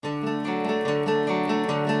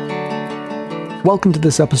Welcome to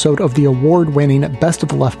this episode of the award-winning Best of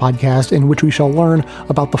the Left podcast, in which we shall learn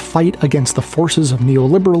about the fight against the forces of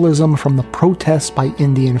neoliberalism, from the protests by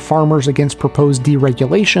Indian farmers against proposed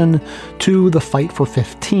deregulation to the fight for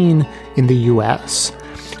 15 in the U.S.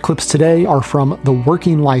 Clips today are from the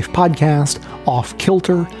Working Life podcast, Off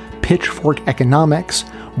Kilter, Pitchfork Economics,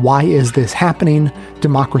 Why Is This Happening?,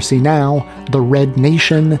 Democracy Now!, The Red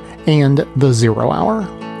Nation, and The Zero Hour.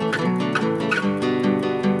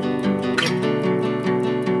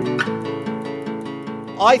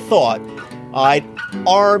 I thought I'd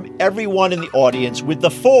arm everyone in the audience with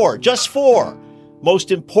the just four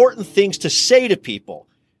most important things to say to people,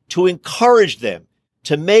 to encourage them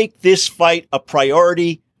to make this fight a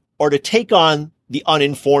priority or to take on the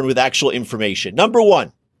uninformed with actual information. Number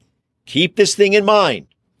one, keep this thing in mind.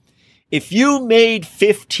 If you made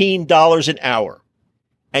 $15 an hour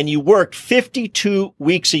and you worked 52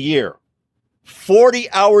 weeks a year,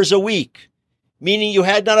 40 hours a week, meaning you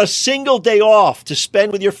had not a single day off to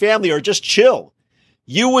spend with your family or just chill,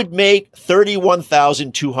 you would make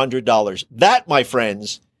 $31,200. That, my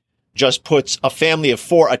friends, just puts a family of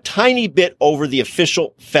four a tiny bit over the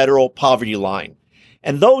official federal poverty line.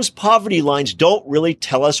 And those poverty lines don't really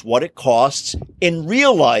tell us what it costs in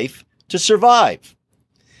real life to survive.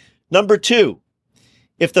 Number two,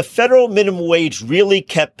 if the federal minimum wage really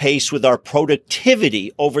kept pace with our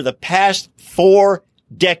productivity over the past 4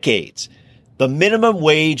 decades, the minimum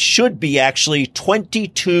wage should be actually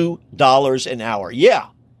 $22 an hour. Yeah,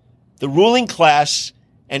 the ruling class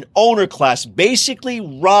and owner class basically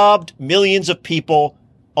robbed millions of people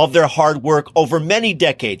of their hard work over many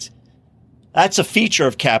decades. That's a feature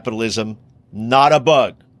of capitalism, not a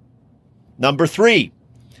bug. Number three,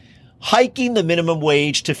 hiking the minimum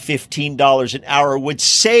wage to $15 an hour would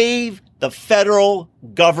save the federal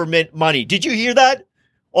government money. Did you hear that?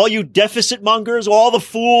 All you deficit mongers, all the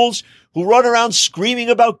fools who run around screaming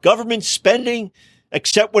about government spending,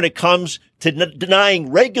 except when it comes to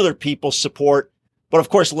denying regular people support, but of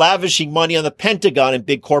course lavishing money on the Pentagon and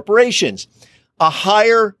big corporations. A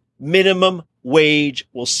higher minimum wage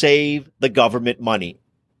will save the government money.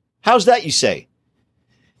 How's that, you say?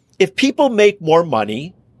 If people make more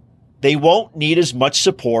money, they won't need as much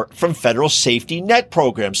support from federal safety net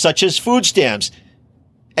programs, such as food stamps.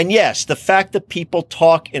 And yes, the fact that people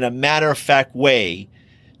talk in a matter-of-fact way,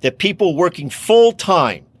 that people working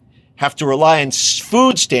full-time have to rely on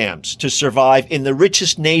food stamps to survive in the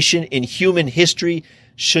richest nation in human history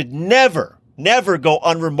should never go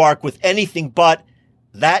unremarked with anything but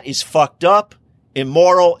that is fucked up,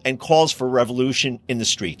 immoral, and calls for revolution in the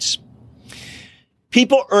streets.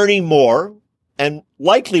 People earning more and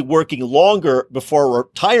likely working longer before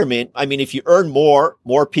retirement. I mean, if you earn more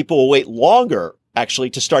people will wait longer actually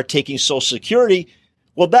to start taking Social Security.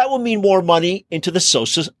 Well, that will mean more money into the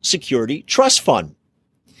Social Security Trust Fund.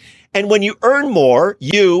 And when you earn more,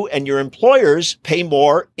 you and your employers pay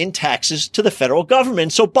more in taxes to the federal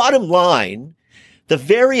government. So bottom line, the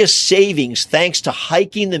various savings thanks to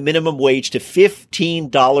hiking the minimum wage to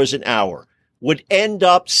 $15 an hour would end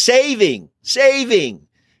up saving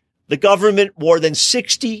the government more than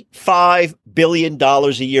 $65 billion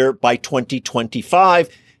a year by 2025.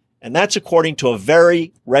 And that's according to a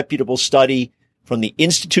very reputable study from the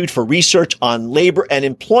Institute for Research on Labor and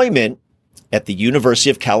Employment at the University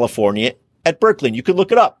of California at Berkeley. And you can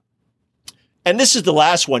look it up. And this is the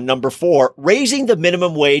last one, number four. Raising the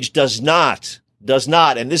minimum wage does not,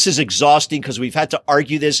 and this is exhausting because we've had to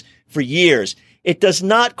argue this for years, it does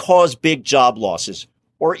not cause big job losses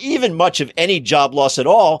or even much of any job loss at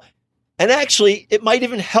all. And actually, it might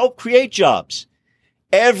even help create jobs.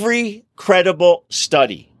 Every credible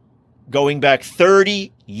study going back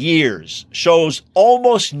 30 years shows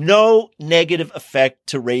almost no negative effect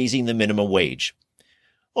to raising the minimum wage.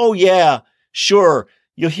 Oh yeah, sure,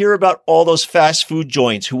 you'll hear about all those fast food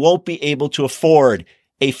joints who won't be able to afford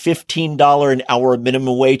a $15 an hour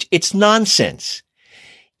minimum wage. It's nonsense.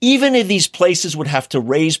 Even if these places would have to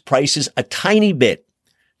raise prices a tiny bit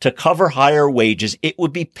to cover higher wages, it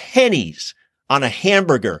would be pennies on a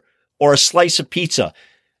hamburger or a slice of pizza.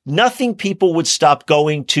 Nothing people would stop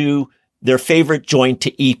going to their favorite joint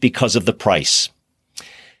to eat because of the price.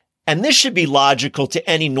 And this should be logical to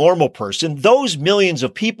any normal person. Those millions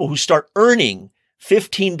of people who start earning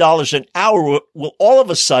 $15 an hour will all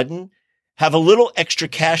of a sudden have a little extra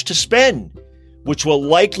cash to spend, which will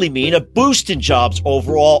likely mean a boost in jobs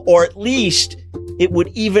overall, or at least it would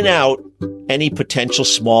even out any potential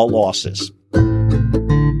small losses.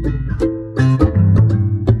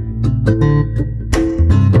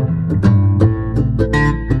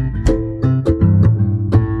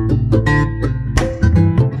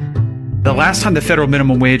 The last time the federal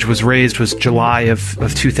minimum wage was raised was July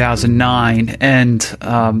of 2009. And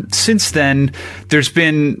since then, there's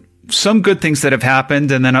been some good things that have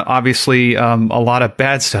happened, and then obviously a lot of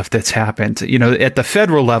bad stuff that's happened. You know, at the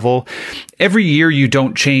federal level, every year you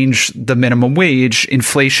don't change the minimum wage,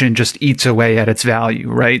 inflation just eats away at its value,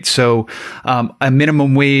 right? So a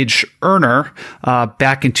minimum wage earner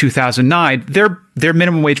back in 2009, their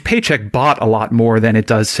minimum wage paycheck bought a lot more than it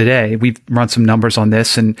does today. We've run some numbers on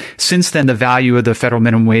this, and since then the value of the federal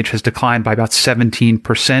minimum wage has declined by about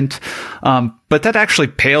 17%. But that actually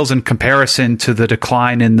pales in comparison to the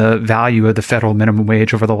decline in the value of the federal minimum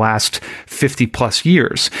wage over the last 50 plus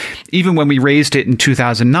years. Even when we raised it in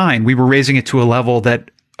 2009, we were raising it to a level that,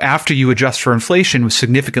 after you adjust for inflation, was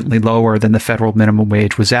significantly lower than the federal minimum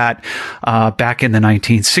wage was at back in the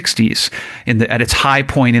 1960s. At its high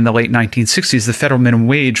point in the late 1960s, the federal minimum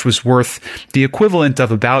wage was worth the equivalent of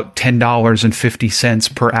about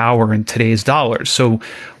 $10.50 per hour in today's dollars. So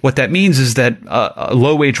what that means is that a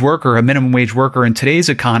low-wage worker, a minimum wage worker in today's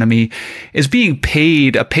economy, is being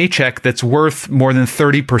paid a paycheck that's worth more than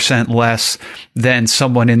 30% less than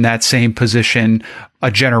someone in that same position a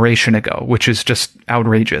generation ago, which is just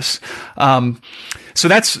outrageous. So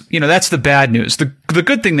that's the bad news. The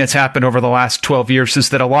good thing that's happened over the last 12 years is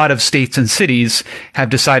that a lot of states and cities have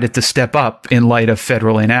decided to step up in light of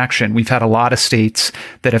federal inaction. We've had a lot of states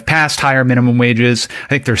that have passed higher minimum wages. I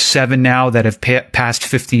think there's 7 now that have passed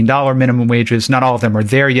 $15 minimum wages. Not all of them are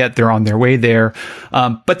there yet. They're on their way there.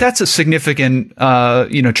 But that's a significant,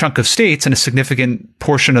 chunk of states and a significant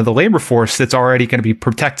portion of the labor force that's already going to be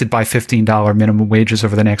protected by $15 minimum wages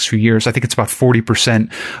over the next few years. I think it's about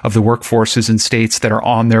 40% of the workforce is in states that are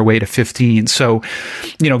on their way to 15. So,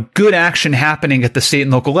 good action happening at the state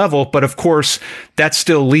and local level. But of course, that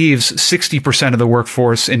still leaves 60% of the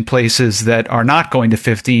workforce in places that are not going to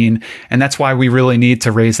 15. And that's why we really need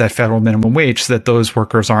to raise that federal minimum wage so that those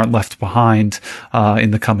workers aren't left behind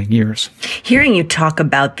in the coming years. Hearing you talk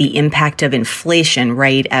about the impact of inflation,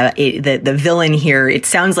 right? The villain here, it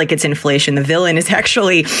sounds like it's inflation. The villain is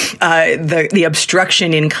actually the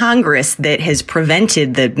obstruction in Congress that has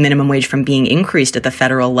prevented the minimum wage from being increased at the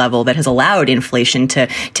federal level, that has allowed inflation to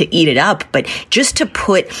eat it up. But just to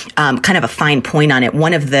put kind of a fine point on it,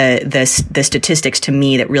 one of the statistics to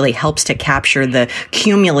me that really helps to capture the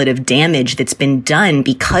cumulative damage that's been done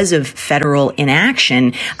because of federal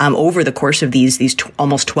inaction over the course of these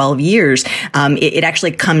almost 12 years, it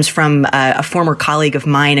actually comes from a former colleague of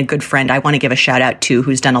mine, a good friend I want to give a shout out to,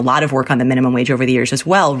 who's done a lot of work on the minimum wage over the years as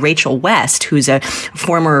well, Rachel West, who's a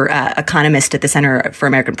former economist at the Center for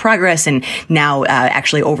American Progress, and now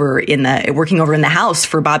actually working over in the House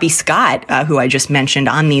for Bobby Scott, who I just mentioned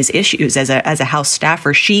on these issues as a House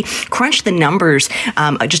staffer. She crunched the numbers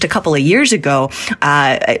just a couple of years ago,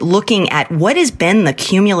 looking at what has been the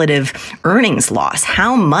cumulative earnings loss.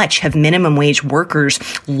 How much have minimum wage workers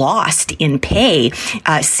lost in pay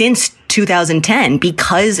since 2010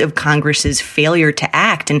 because of Congress's failure to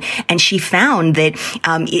act. And she found that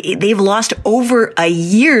they've lost over a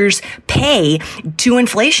year's pay to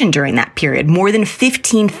inflation during that period, more than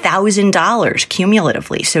 $15,000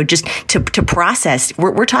 cumulatively. So just to process,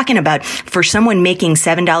 we're talking about, for someone making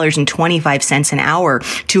 $7.25 an hour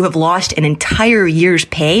to have lost an entire year's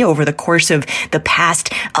pay over the course of the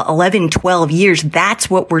past 11, 12 years. That's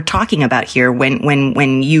what we're talking about here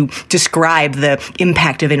when you describe the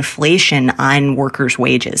impact of inflation on workers'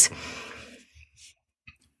 wages.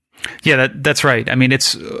 Yeah, that's right. I mean,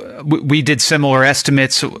 we did similar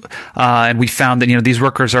estimates, and we found that, these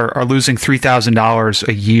workers are losing $3,000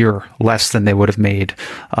 a year less than they would have made,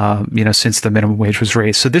 since the minimum wage was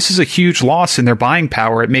raised. So this is a huge loss in their buying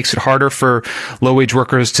power. It makes it harder for low-wage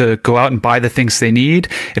workers to go out and buy the things they need.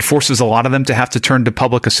 It forces a lot of them to have to turn to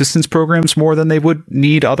public assistance programs more than they would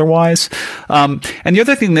need otherwise. And the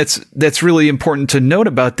other thing that's really important to note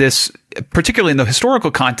about this, particularly in the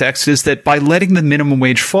historical context, is that by letting the minimum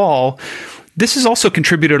wage fall, this has also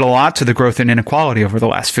contributed a lot to the growth in inequality over the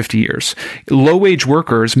last 50 years. Low-wage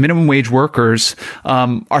workers, minimum wage workers,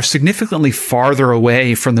 are significantly farther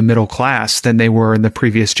away from the middle class than they were in the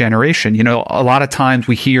previous generation. A lot of times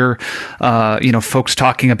we hear, folks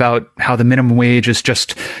talking about how the minimum wage is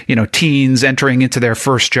just, teens entering into their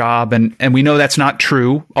first job. And we know that's not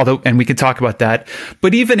true, and we can talk about that.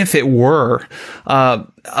 But even if it were,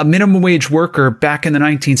 a minimum wage worker back in the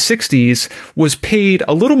 1960s was paid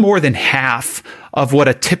a little more than half of what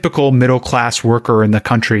a typical middle class worker in the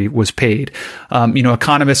country was paid.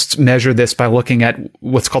 Economists measure this by looking at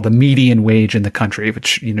what's called the median wage in the country,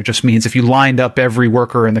 which, just means if you lined up every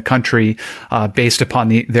worker in the country, based upon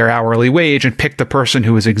their hourly wage and picked the person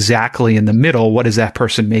who was exactly in the middle, what is that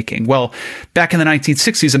person making? Well, back in the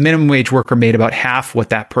 1960s, a minimum wage worker made about half what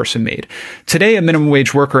that person made. Today, a minimum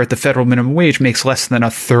wage worker at the federal minimum wage makes less than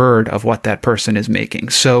a third of what that person is making.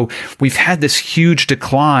 So we've had this huge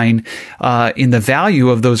decline in the value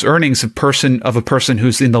of those earnings of a person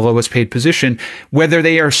who's in the lowest paid position, whether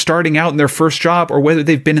they are starting out in their first job or whether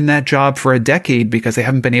they've been in that job for a decade because they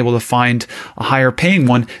haven't been able to find a higher paying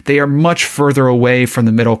one. They are much further away from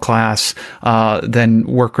the middle class than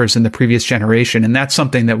workers in the previous generation, and that's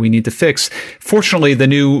something that we need to fix. Fortunately,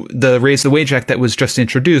 the Raise the Wage Act that was just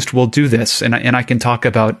introduced will do this, and I can talk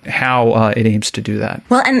about how it aims to do that.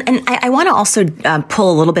 Well, and I want to also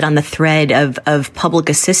pull a little bit on the thread of public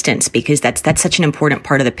assistance, because that's such an important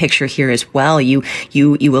part of the picture here as well. You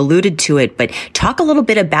alluded to it, but talk a little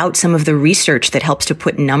bit about some of the research that helps to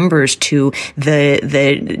put numbers to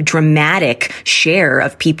the dramatic share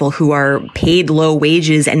of people who are paid low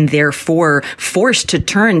wages and therefore forced to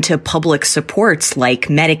turn to public supports like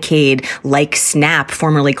Medicaid, like SNAP,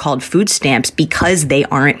 formerly called food stamps, because they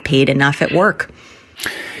aren't paid enough at work.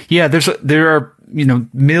 Yeah, there are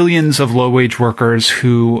millions of low-wage workers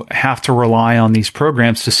who have to rely on these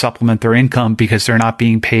programs to supplement their income because they're not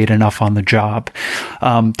being paid enough on the job.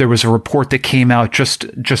 There was a report that came out just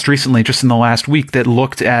recently, just in the last week, that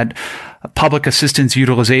looked at public assistance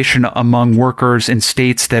utilization among workers in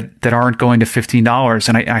states that aren't going to $15.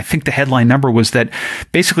 And I think the headline number was that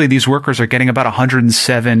basically these workers are getting about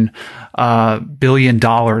 $107 billion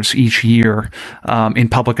each year in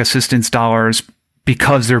public assistance dollars,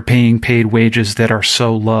 because they're paying paid wages that are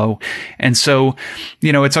so low. And so,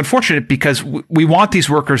 it's unfortunate because we want these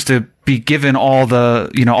workers to be given all the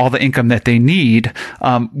income that they need.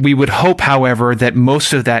 We would hope, however, that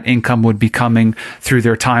most of that income would be coming through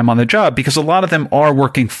their time on the job, because a lot of them are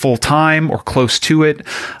working full time or close to it.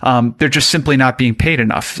 They're just simply not being paid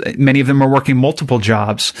enough. Many of them are working multiple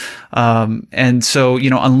jobs. And so,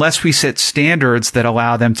 unless we set standards that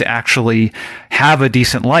allow them to actually have a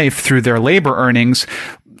decent life through their labor earnings,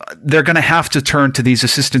 they're going to have to turn to these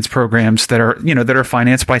assistance programs that are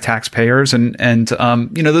financed by taxpayers. And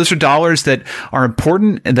those are dollars that are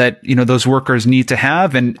important and that, those workers need to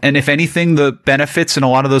have. And if anything, the benefits in a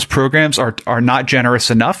lot of those programs are not generous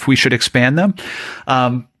enough. We should expand them.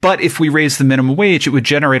 But if we raise the minimum wage, it would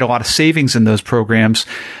generate a lot of savings in those programs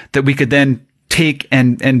that we could then take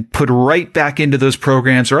and put right back into those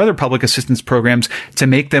programs or other public assistance programs to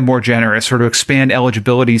make them more generous, or to expand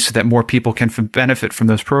eligibility so that more people can benefit from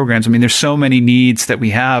those programs. I mean, there's so many needs that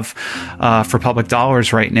we have for public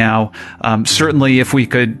dollars right now. Certainly, if we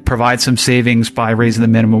could provide some savings by raising the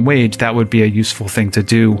minimum wage, that would be a useful thing to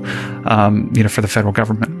do, for the federal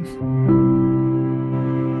government.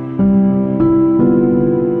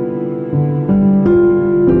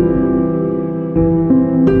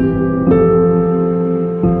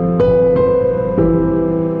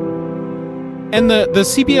 And the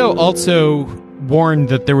CBO also warned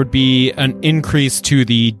that there would be an increase to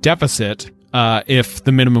the deficit if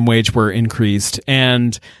the minimum wage were increased.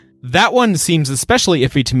 And that one seems especially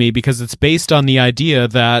iffy to me because it's based on the idea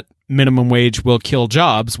that minimum wage will kill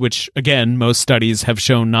jobs, which, again, most studies have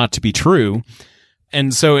shown not to be true.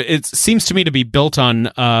 And so it seems to me to be built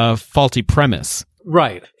on a faulty premise.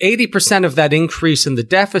 Right. 80% of that increase in the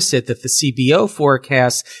deficit that the CBO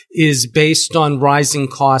forecasts is based on rising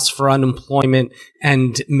costs for unemployment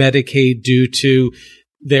and Medicaid due to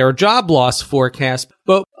their job loss forecast.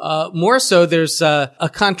 But more so, there's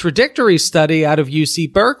a contradictory study out of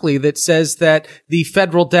UC Berkeley that says that the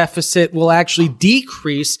federal deficit will actually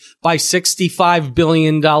decrease by $65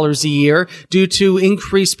 billion a year due to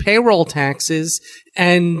increased payroll taxes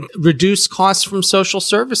and reduced costs from social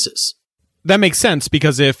services. That makes sense,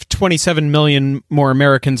 because if 27 million more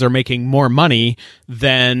Americans are making more money,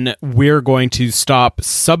 then we're going to stop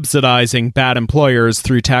subsidizing bad employers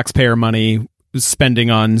through taxpayer money spending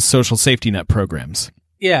on social safety net programs.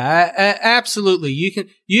 Yeah, absolutely.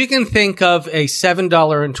 You can think of a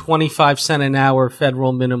 $7.25 an hour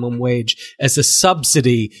federal minimum wage as a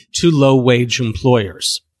subsidy to low wage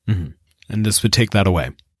employers. Mm-hmm. And this would take that away.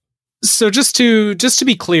 So just to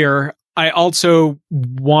be clear, I also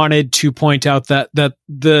wanted to point out that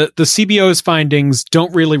the CBO's findings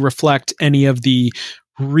don't really reflect any of the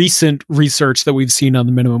recent research that we've seen on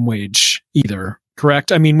the minimum wage either.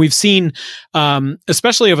 Correct? I mean, we've seen,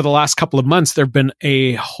 especially over the last couple of months, there have been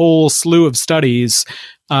a whole slew of studies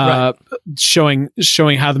showing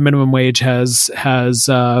how the minimum wage has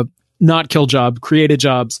not killed jobs, created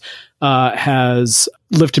jobs, has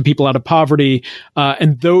lifted people out of poverty.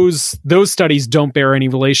 And those studies don't bear any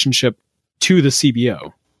relationship to the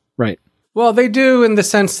CBO, right? Well, they do in the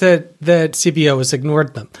sense that CBO has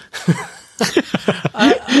ignored them.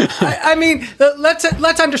 I mean,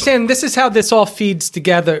 let's understand, this is how this all feeds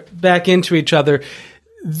together back into each other.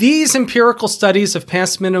 These empirical studies of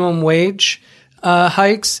past minimum wage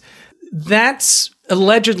hikes, that's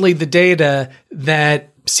allegedly the data that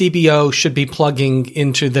CBO should be plugging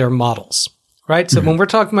into their models, right? So when we're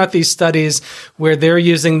talking about these studies where they're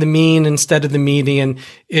using the mean instead of the median,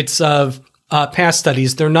 it's of past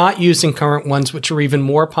studies. They're not using current ones, which are even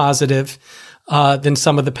more positive than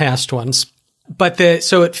some of the past ones. But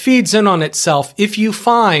so it feeds in on itself. If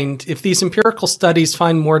these empirical studies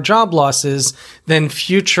find more job losses, then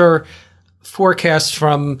future forecasts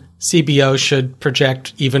from CBO should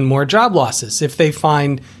project even more job losses. If they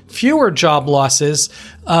find fewer job losses,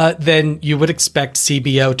 then you would expect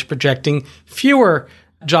CBO to projecting fewer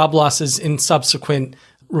job losses in subsequent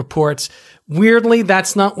reports. Weirdly,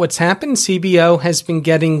 that's not what's happened. CBO has been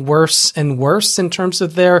getting worse and worse in terms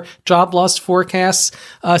of their job loss forecasts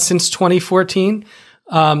since 2014,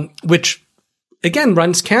 which, again,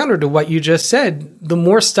 runs counter to what you just said. The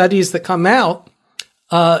more studies that come out,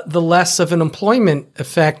 the less of an employment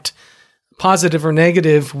effect, positive or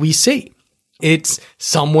negative, we see. It's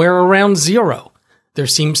somewhere around zero. There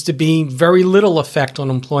seems to be very little effect on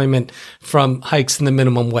employment from hikes in the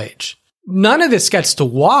minimum wage. None of this gets to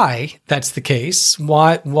why that's the case,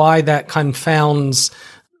 why that confounds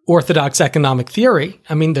orthodox economic theory.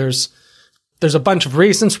 I mean, there's a bunch of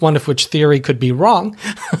reasons, one of which theory could be wrong,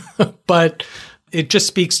 but it just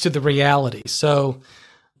speaks to the reality. So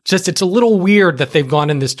it's a little weird that they've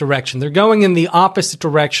gone in this direction. They're going in the opposite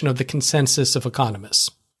direction of the consensus of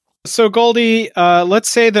economists. So, Goldie, let's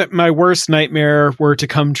say that my worst nightmare were to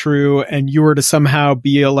come true and you were to somehow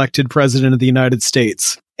be elected president of the United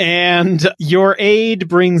States. And your aide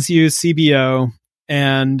brings you CBO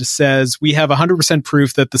and says, we have 100%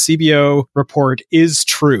 proof that the CBO report is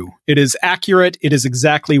true. It is accurate. It is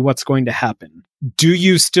exactly what's going to happen. Do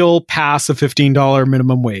you still pass a $15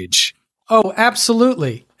 minimum wage? Oh,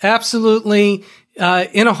 absolutely. Absolutely.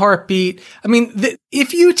 In a heartbeat. I mean,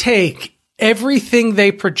 if you take everything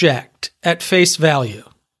they project at face value,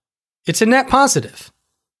 it's a net positive.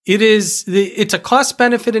 It's a cost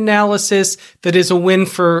benefit analysis that is a win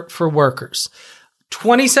for workers.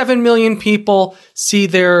 27 million people see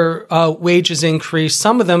their wages increase,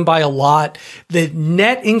 some of them by a lot. The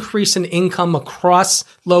net increase in income across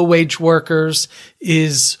low wage workers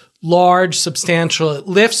is large, substantial. It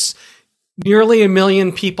lifts nearly 1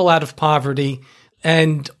 million people out of poverty.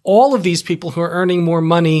 And all of these people who are earning more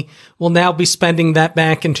money will now be spending that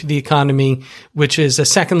back into the economy, which is a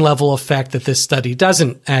second level effect that this study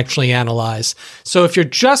doesn't actually analyze. So if you're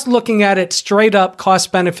just looking at it straight up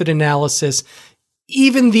cost benefit analysis,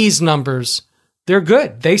 even these numbers, they're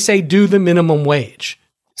good. They say do the minimum wage.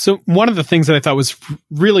 So one of the things that I thought was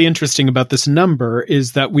really interesting about this number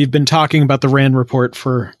is that we've been talking about the RAND report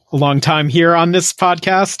for a long time here on this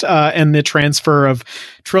podcast, and the transfer of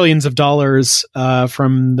trillions of dollars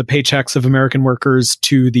from the paychecks of American workers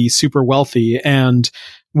to the super wealthy. And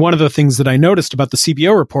one of the things that I noticed about the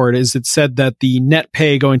CBO report is it said that the net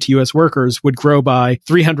pay going to U.S. workers would grow by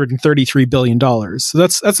 $333 billion. So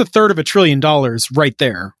that's $1/3 of $1 trillion right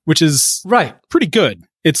there, which is right, pretty good.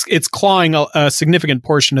 It's clawing a significant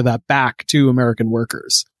portion of that back to American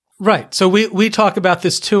workers. Right. So we talk about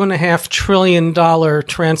this $2.5 trillion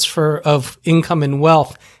transfer of income and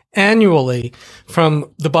wealth annually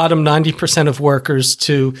from the bottom 90% of workers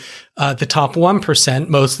to the top 1%,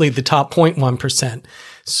 mostly the top 0.1%.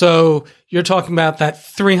 So you're talking about that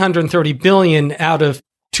 $330 billion out of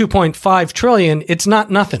 $2.5 trillion. It's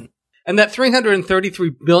not nothing. And that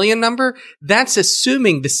 $333 billion number, that's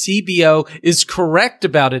assuming the CBO is correct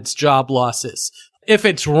about its job losses. If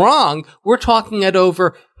it's wrong, we're talking at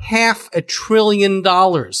over $500 billion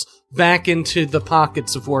back into the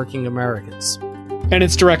pockets of working Americans. And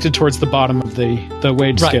it's directed towards the bottom of the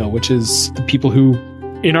wage scale, which is the people who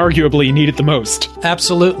inarguably need it the most.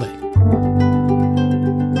 Absolutely.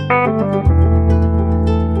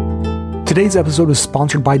 Today's episode is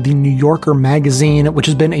sponsored by The New Yorker magazine, which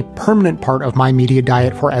has been a permanent part of my media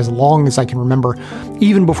diet for as long as I can remember.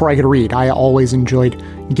 Even before I could read, I always enjoyed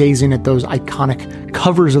gazing at those iconic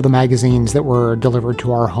covers of the magazines that were delivered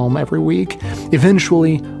to our home every week.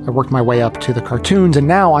 Eventually, I worked my way up to the cartoons, and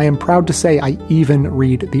now I am proud to say I even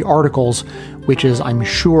read the articles, which is, I'm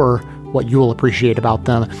sure, what you'll appreciate about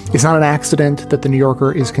them. It's not an accident that The New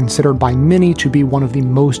Yorker is considered by many to be one of the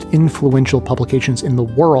most influential publications in the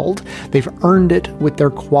world. They've earned it with their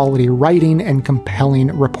quality writing and compelling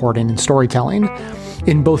reporting and storytelling.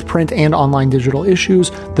 In both print and online digital issues,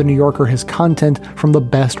 The New Yorker has content from the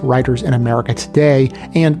best writers in America today,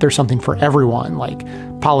 and there's something for everyone, like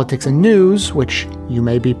politics and news, which you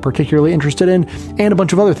may be particularly interested in, and a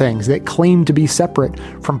bunch of other things that claim to be separate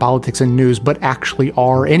from politics and news, but actually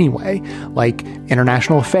are anyway, like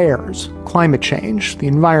international affairs, climate change, the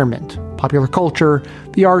environment, popular culture,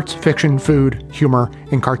 the arts, fiction, food, humor,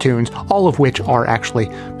 and cartoons, all of which are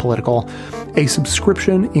actually political. A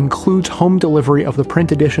subscription includes home delivery of the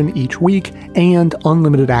print edition each week and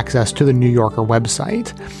unlimited access to the New Yorker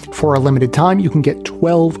website. For a limited time, you can get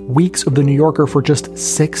 12 weeks of the New Yorker for just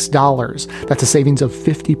 $6. That's a savings of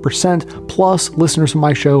 50%, plus listeners of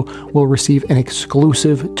my show will receive an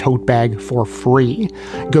exclusive tote bag for free.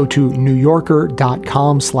 Go to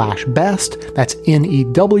newyorker.com/best. That's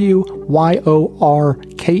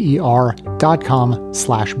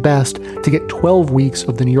NEWYORKER.com/best to get 12 weeks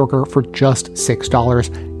of the New Yorker for just $6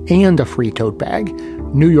 and a free tote bag.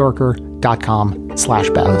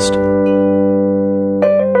 newyorker.com/best.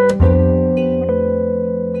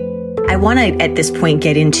 I want to, at this point,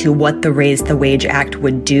 get into what the Raise the Wage Act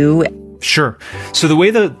would do. Sure. So the way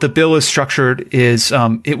the bill is structured is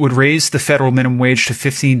it would raise the federal minimum wage to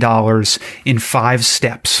 $15 in 5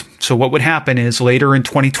 steps. So what would happen is later in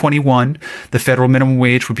 2021, the federal minimum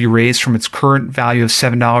wage would be raised from its current value of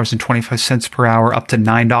 $7.25 per hour up to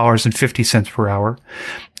 $9.50 per hour.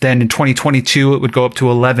 Then in 2022, it would go up to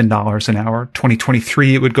 $11 an hour.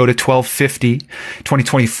 2023, it would go to $12.50.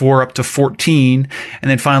 2024, up to $14.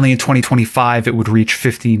 And then finally in 2025, it would reach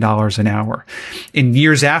 $15 an hour. In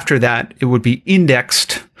years after that, it would be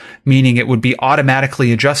indexed, meaning it would be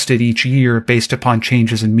automatically adjusted each year based upon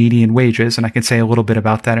changes in median wages. And I can say a little bit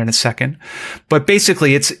about that in a second. But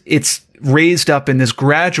basically, it's raised up in this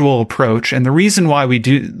gradual approach. And the reason why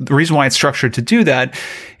it's structured to do that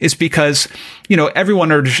is because,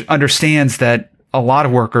 everyone understands that a lot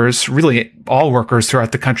of workers, really all workers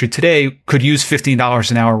throughout the country today, could use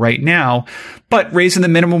 $15 an hour right now. But raising the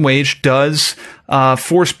minimum wage does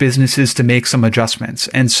force businesses to make some adjustments.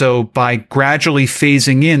 And so by gradually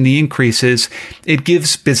phasing in the increases, it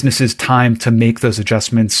gives businesses time to make those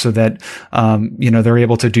adjustments so that, they're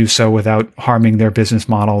able to do so without harming their business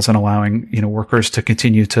models and allowing, workers to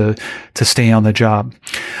continue to stay on the job.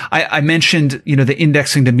 I mentioned, the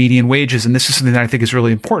indexing to median wages, and this is something that I think is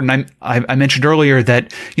really important. I mentioned earlier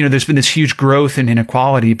that, there's been this huge growth in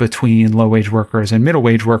inequality between low wage workers and middle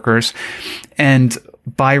wage workers. And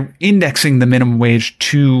by indexing the minimum wage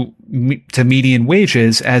to median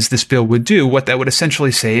wages, as this bill would do, what that would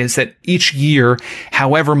essentially say is that each year,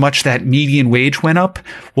 however much that median wage went up,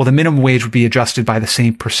 well, the minimum wage would be adjusted by the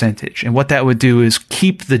same percentage. And what that would do is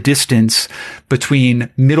keep the distance between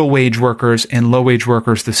middle wage workers and low wage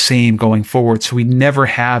workers the same going forward. So we never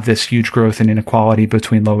have this huge growth in inequality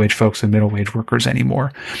between low wage folks and middle wage workers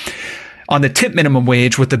anymore. On the tip minimum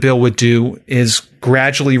wage, what the bill would do is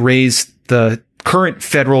gradually raise the current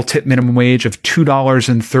federal tip minimum wage of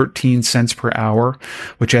 $2.13 per hour,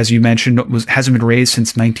 which, as you mentioned, hasn't been raised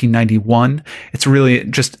since 1991. It's really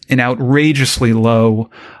just an outrageously low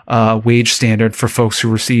wage standard for folks who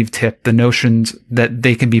receive tip. The notions that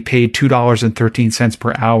they can be paid $2.13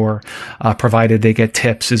 per hour, provided they get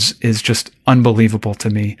tips, is just unbelievable to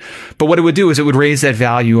me. But what it would do is it would raise that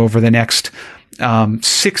value over the next 7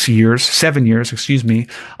 years,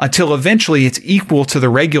 until eventually it's equal to the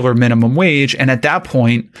regular minimum wage. And at that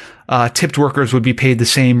point, tipped workers would be paid the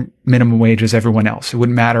same minimum wage as everyone else. It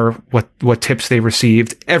wouldn't matter what tips they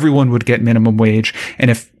received. Everyone would get minimum wage. And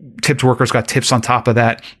if tipped workers got tips on top of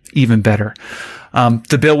that, even better.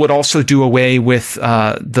 The bill would also do away with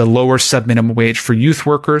the lower sub-minimum wage for youth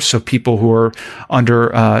workers, so people who are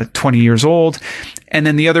under 20 years old. And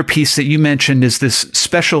then the other piece that you mentioned is this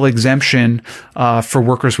special exemption for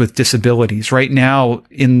workers with disabilities. Right now,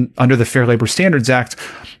 under the Fair Labor Standards Act,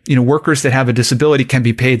 workers that have a disability can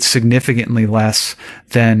be paid significantly less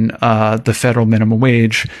than the federal minimum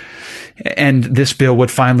wage. And this bill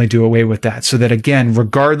would finally do away with that, so that, again,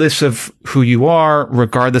 regardless of who you are,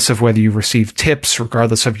 regardless of whether you receive tips,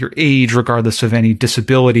 regardless of your age, regardless of any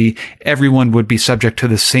disability, everyone would be subject to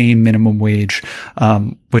the same minimum wage,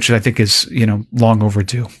 which I think is, long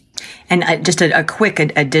overdue. And just a quick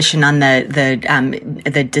addition on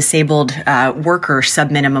the disabled worker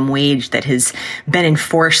subminimum wage that has been in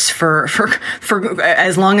force for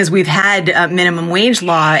as long as we've had minimum wage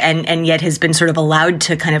law, and yet has been sort of allowed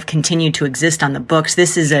to kind of continue to exist on the books.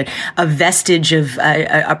 This is a vestige of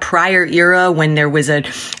a prior era when there was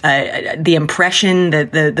the impression,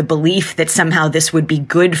 the belief that somehow this would be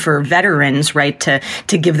good for veterans, right?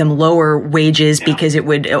 To give them lower wages because it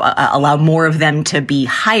would allow more of them to be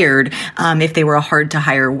hired. If they were a hard to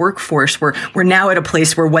hire workforce, we're now at a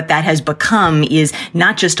place where what that has become is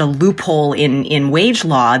not just a loophole in wage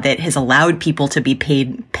law that has allowed people to be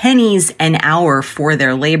paid pennies an hour for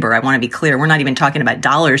their labor. I want to be clear. We're not even talking about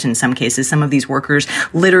dollars in some cases. Some of these workers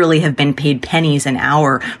literally have been paid pennies an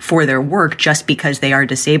hour for their work just because they are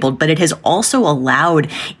disabled. But it has also allowed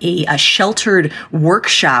a sheltered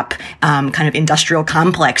workshop, kind of industrial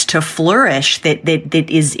complex to flourish that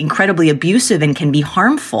is incredibly abusive and can be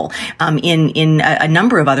harmful in a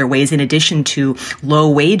number of other ways, in addition to low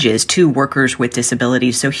wages to workers with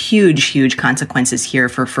disabilities. So huge consequences here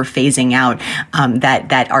for phasing out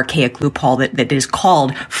that archaic loophole that is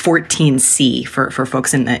called 14C for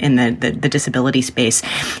folks in the disability space.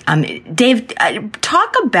 Dave,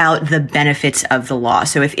 talk about the benefits of the law.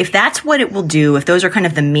 So if that's what it will do, if those are kind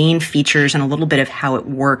of the main features and a little bit of how it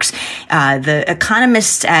works, the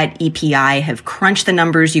economists at EPI have crunched the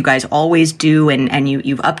numbers. You guys always do, and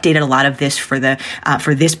you've updated a lot of this for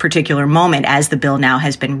this particular moment as the bill now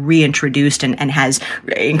has been reintroduced and has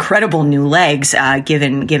incredible new legs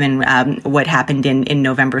given what happened in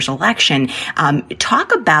November's election.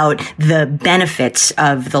 Talk about the benefits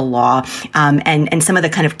of the law and some of the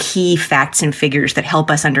kind of key facts and figures that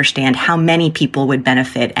help us understand how many people would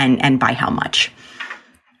benefit and by how much.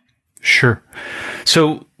 Sure.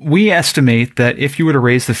 So we estimate that if you were to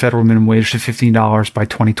raise the federal minimum wage to $15 by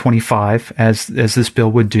 2025, as this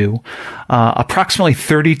bill would do, approximately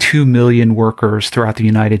 32 million workers throughout the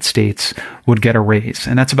United States would get a raise.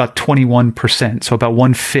 And that's about 21%. So about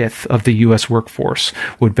 1/5 of the U.S. workforce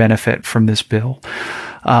would benefit from this bill.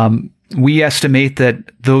 We estimate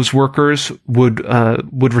that those workers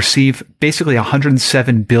would receive basically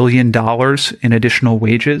 $107 billion in additional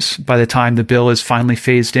wages by the time the bill is finally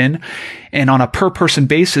phased in. And on a per person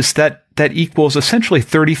basis, that equals essentially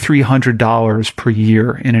 $3,300 per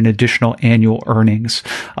year in an additional annual earnings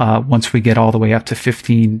once we get all the way up to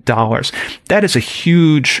 $15. That is a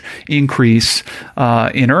huge increase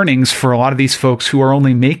in earnings for a lot of these folks who are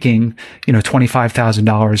only making,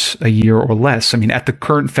 $25,000 a year or less. I mean, at the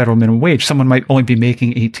current federal minimum wage, someone might only be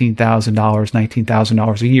making $18,000,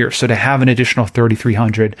 $19,000 a year. So to have an additional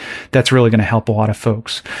 $3,300, that's really going to help a lot of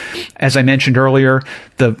folks. As I mentioned earlier,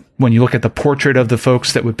 when you look at the portrait of the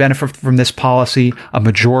folks that would benefit from this policy, a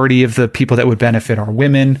majority of the people that would benefit are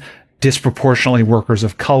women, disproportionately workers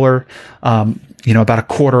of color. About a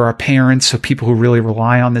quarter are parents, so people who really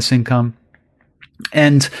rely on this income.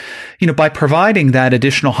 And, by providing that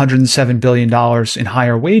additional $107 billion in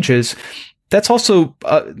higher wages, that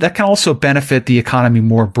can also benefit the economy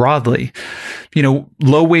more broadly.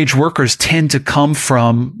 Low wage workers tend to come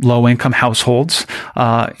from low income households.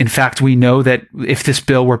 In fact, we know that if this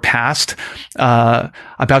bill were passed, about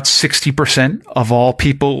 60% of all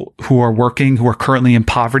people who are working, who are currently in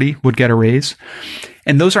poverty, would get a raise.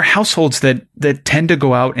 And those are households that tend to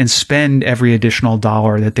go out and spend every additional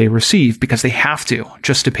dollar that they receive because they have to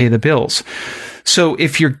just to pay the bills. So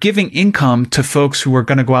if you're giving income to folks who are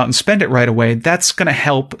going to go out and spend it right away, that's going to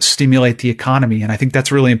help stimulate the economy. And I think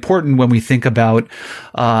that's really important when we think about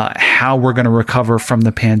how we're going to recover from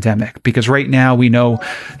the pandemic. Because right now we know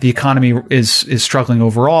the economy is struggling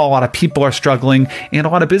overall. A lot of people are struggling and a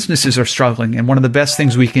lot of businesses are struggling. And one of the best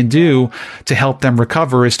things we can do to help them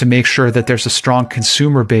recover is to make sure that there's a strong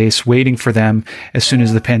consumer base waiting for them as soon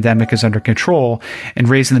as the pandemic is under control. And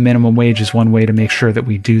raising the minimum wage is one way to make sure that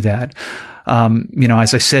we do that.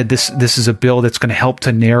 As I said, this is a bill that's going to help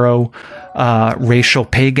to narrow racial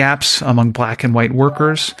pay gaps among Black and white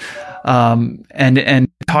workers. And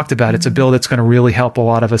talked about, it's a bill that's going to really help a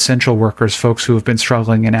lot of essential workers, folks who have been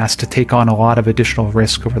struggling and asked to take on a lot of additional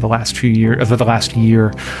risk over the last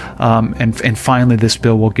year. And finally, this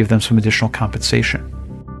bill will give them some additional compensation.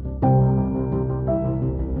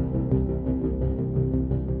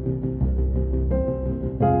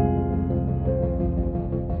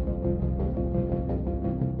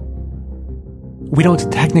 We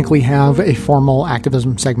don't technically have a formal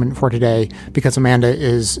activism segment for today because Amanda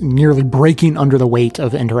is nearly breaking under the weight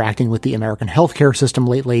of interacting with the American healthcare system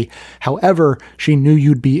lately. However, she knew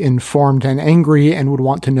you'd be informed and angry and would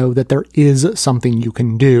want to know that there is something you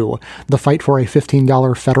can do. The fight for a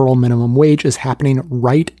 $15 federal minimum wage is happening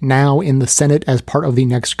right now in the Senate as part of the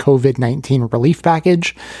next COVID-19 relief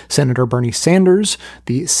package. Senator Bernie Sanders,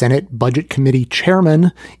 the Senate Budget Committee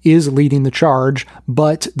chairman, is leading the charge,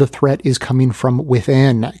 but the threat is coming from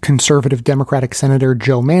within. Conservative Democratic Senator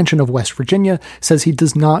Joe Manchin of West Virginia says he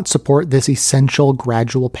does not support this essential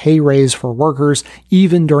gradual pay raise for workers,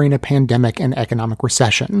 even during a pandemic and economic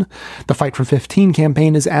recession. The Fight for 15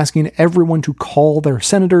 campaign is asking everyone to call their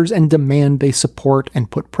senators and demand they support and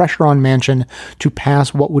put pressure on Manchin to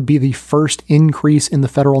pass what would be the first increase in the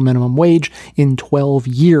federal minimum wage in 12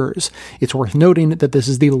 years. It's worth noting that this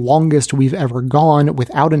is the longest we've ever gone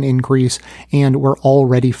without an increase, and we're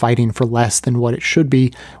already fighting for less than what it should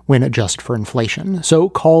be when adjusted for inflation. So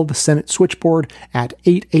call the Senate switchboard at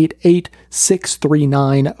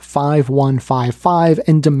 888-639-5155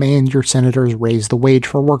 and demand your senators raise the wage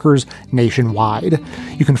for workers nationwide.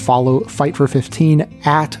 You can follow Fight for 15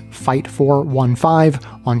 at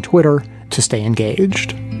Fight415 on Twitter to stay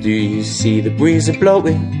engaged. Do you see the breeze are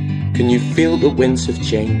blowing? Can you feel the winds have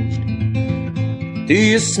changed? Do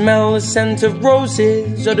you smell the scent of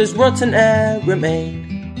roses, or does rotten air remain?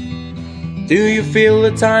 Do you feel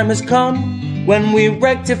the time has come when we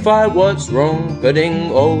rectify what's wrong,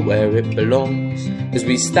 putting all where it belongs as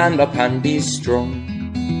we stand up and be strong?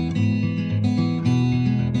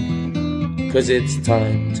 'Cause it's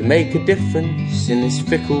time to make a difference in this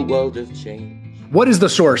fickle world of change. What is the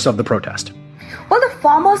source of the protest? Well, the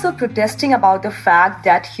farmers are protesting about the fact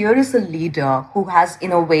that here is a leader who has,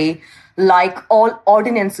 in a way, like all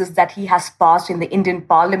ordinances that he has passed in the Indian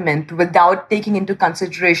Parliament without taking into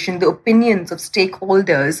consideration the opinions of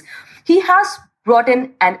stakeholders, he has brought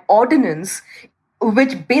in an ordinance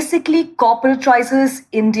which basically corporatizes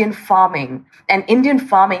Indian farming. And Indian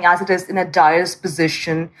farming, as it is in a dire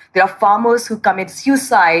position, there are farmers who commit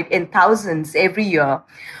suicide in thousands every year.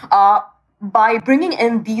 By bringing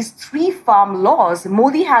in these 3 farm laws,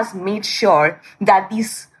 Modi has made sure that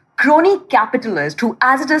these crony capitalists who,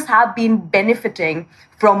 as it is, have been benefiting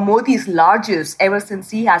from Modi's largesse ever since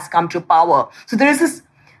he has come to power. So there's this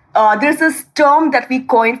term that we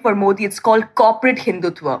coined for Modi. It's called corporate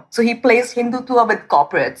Hindutva. So he plays Hindutva with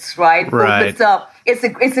corporates, right? Right.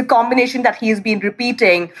 It's a combination that he's been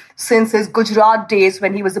repeating since his Gujarat days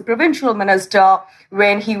when he was a provincial minister,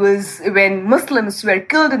 when Muslims were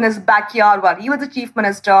killed in his backyard while he was the chief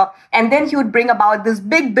minister, and then he would bring about this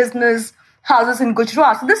big business houses in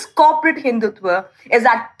Gujarat. So this corporate Hindutva is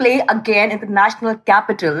at play again in the national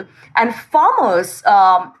capital. And farmers,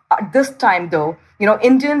 this time though,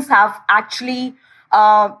 Indians have actually,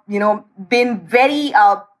 been very,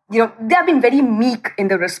 they have been very meek in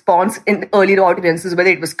the response in earlier ordinances, whether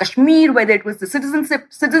it was Kashmir, whether it was the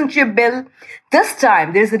citizenship bill. This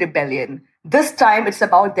time there is a rebellion. This time it's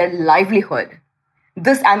about their livelihood.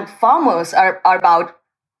 And farmers are about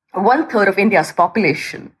 1/3 of India's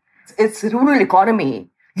population. It's a rural economy.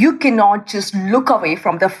 You cannot just look away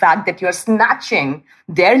from the fact that you're snatching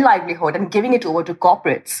their livelihood and giving it over to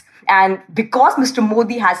corporates. And because Mr.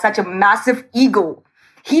 Modi has such a massive ego,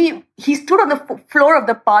 he stood on the floor of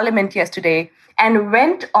the parliament yesterday and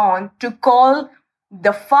went on to call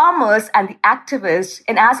the farmers and the activists,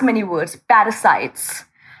 in as many words, parasites.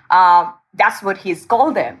 That's what he's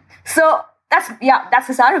called them. So that's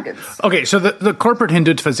his arrogance. Okay, so the corporate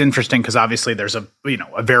Hindutva is interesting because obviously there's a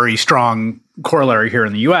very strong corollary here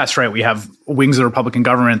in the U.S., right? We have wings of the Republican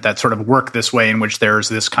government that sort of work this way, in which there's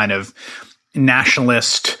this kind of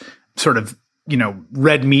nationalist sort of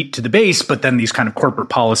red meat to the base, but then these kind of corporate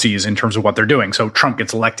policies in terms of what they're doing. So Trump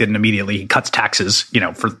gets elected and immediately he cuts taxes,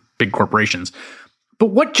 for big corporations.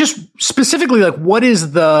 But what just specifically, what is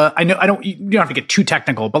you don't have to get too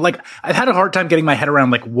technical, but I've had a hard time getting my head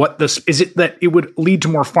around what this, is it that it would lead to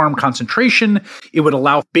more farm concentration? It would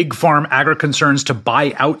allow big farm agri-concerns to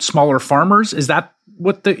buy out smaller farmers? Is that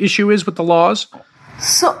what the issue is with the laws?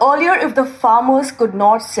 So earlier, if the farmers could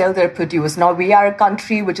not sell their produce, now we are a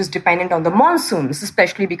country which is dependent on the monsoons,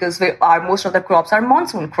 especially because most of the crops are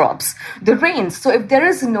monsoon crops, the rains. So if there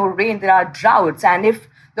is no rain, there are droughts. And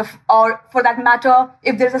or for that matter,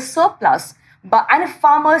 if there's a surplus, and if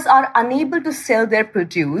farmers are unable to sell their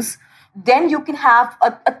produce, then you can have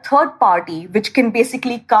a third party which can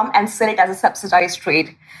basically come and sell it as a subsidized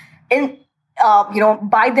rate.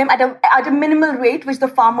 Buy them at a minimal rate, which the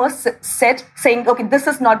farmers set, saying, okay, this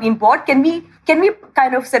has not been bought. Can we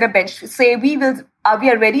kind of set a bench, say we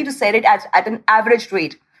are ready to sell it at an average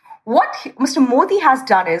rate. what Mr. Modi has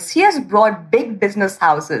done is he has brought big business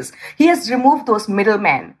houses. He has removed those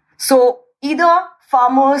middlemen. So either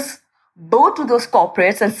farmers go to those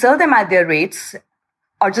corporates and sell them at their rates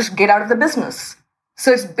or just get out of the business.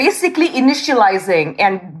 So it's basically initializing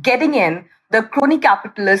and getting in the crony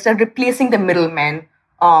capitalists and replacing the middlemen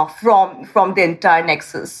from the entire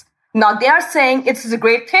nexus. Now, they are saying it's a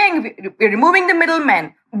great thing. We're removing the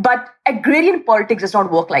middlemen. But agrarian politics does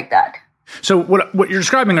not work like that. So what you're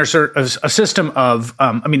describing is a system of,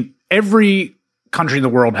 every country in the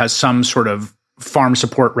world has some sort of farm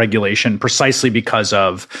support regulation precisely because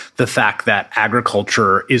of the fact that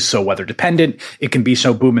agriculture is so weather dependent. It can be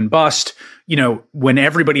so boom and bust. When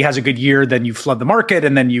everybody has a good year, then you flood the market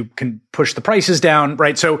and then you can push the prices down,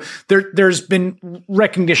 right? So there's been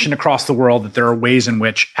recognition across the world that there are ways in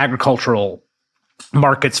which agricultural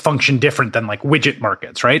markets function different than like widget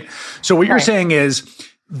markets, right? So what you're saying is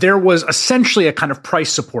there was essentially a kind of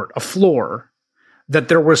price support, a floor, that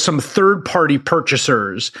there was some third-party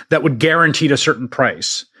purchasers that would guarantee a certain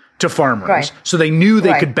price to farmers. Right. So they knew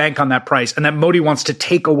they could bank on that price, and that Modi wants to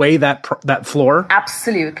take away that floor?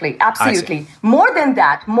 Absolutely. More than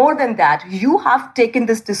that, you have taken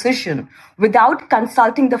this decision without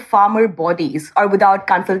consulting the farmer bodies or without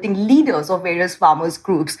consulting leaders of various farmers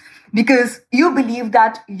groups, because you believe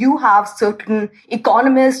that you have certain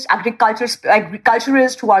economists,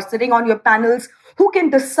 agriculturists who are sitting on your panels who can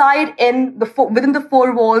decide within the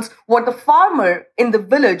four walls what the farmer in the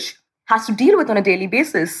village has to deal with on a daily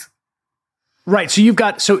basis. Right. So you've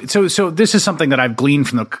got so this is something that I've gleaned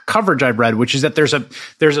from the coverage I've read, which is that there's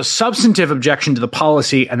a substantive objection to the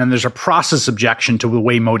policy, and then there's a process objection to the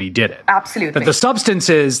way Modi did it. Absolutely. But the substance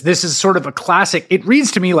is this is sort of a classic. It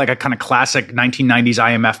reads to me like a kind of classic 1990s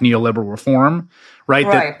IMF neoliberal reform,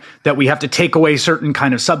 right? That we have to take away certain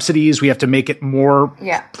kind of subsidies. We have to make it more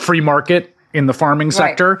free market in the farming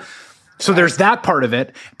sector. So there's that part of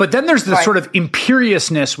it. But then there's the sort of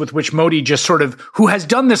imperiousness with which Modi just sort of, who has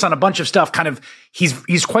done this on a bunch of stuff, kind of,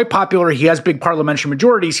 he's quite popular. He has big parliamentary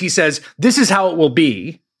majorities. He says, this is how it will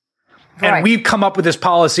be. And we've come up with this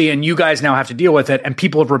policy and you guys now have to deal with it. And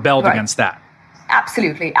people have rebelled against that.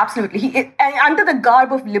 Absolutely. Under the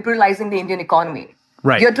garb of liberalizing the Indian economy.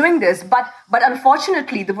 Right. You're doing this. But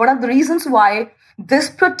unfortunately, one of the reasons why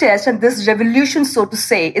this protest and this revolution, so to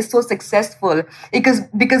say, is so successful because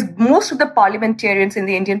most of the parliamentarians in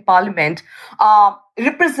the Indian parliament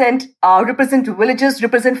represent villages,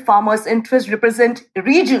 represent farmers' interests, represent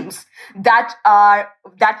regions that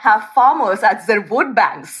have farmers as their vote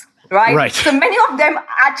banks. Right. So many of them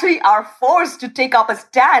actually are forced to take up a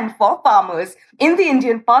stand for farmers in the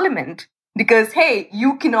Indian parliament. Because, hey,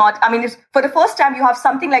 you cannot, for the first time, you have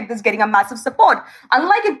something like this getting a massive support.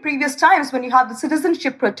 Unlike in previous times when you have the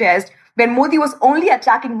citizenship protest, when Modi was only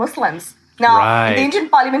attacking Muslims. Now, the Indian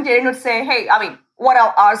parliamentarian would say, hey, what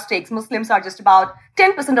are our stakes? Muslims are just about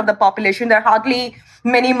 10% of the population. There are hardly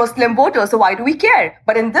many Muslim voters, so why do we care?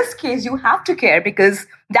 But in this case, you have to care because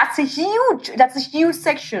that's a huge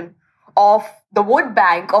section of the vote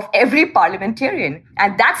bank of every parliamentarian.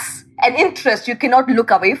 And that's an interest you cannot look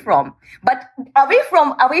away from. But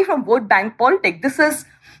away from vote bank politics, this is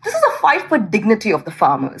a fight for dignity of the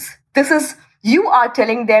farmers. You are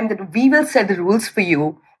telling them that we will set the rules for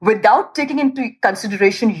you without taking into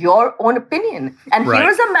consideration your own opinion. And here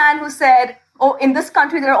is a man who said, oh, in this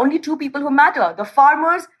country, there are only two people who matter, the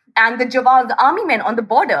farmers and the Jawans, the army men on the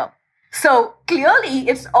border. So clearly,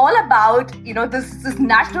 it's all about, this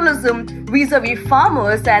nationalism vis-a-vis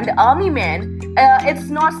farmers and the army men. It's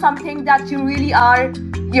not something that you really are,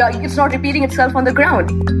 it's not repeating itself on the ground.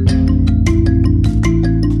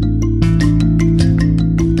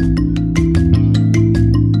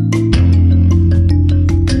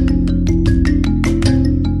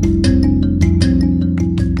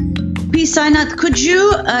 P. Sainath, could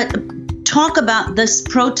you talk about these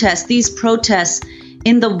protests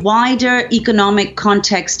in the wider economic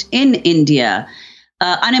context in India?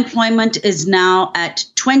 Unemployment is now at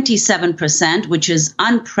 27%, which is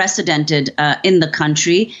unprecedented in the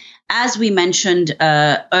country. As we mentioned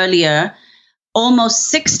earlier,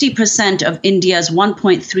 almost 60% of India's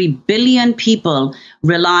 1.3 billion people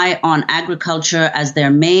rely on agriculture as their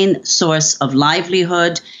main source of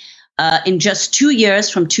livelihood. In just 2 years,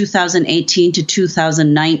 from 2018 to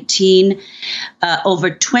 2019, over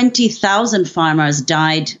 20,000 farmers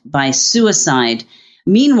died by suicide.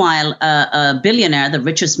 Meanwhile, a billionaire, the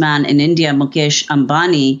richest man in India, Mukesh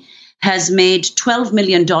Ambani, has made $12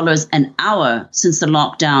 million an hour since the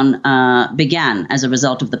lockdown began as a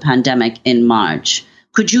result of the pandemic in March.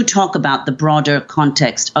 Could you talk about the broader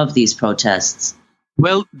context of these protests?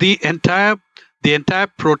 Well, the entire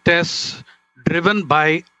protests driven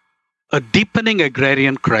by a deepening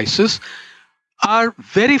agrarian crisis are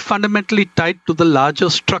very fundamentally tied to the larger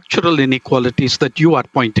structural inequalities that you are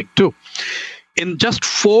pointing to. In just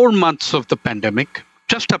 4 months of the pandemic,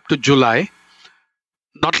 just up to July,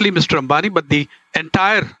 not only Mr. Ambani, but the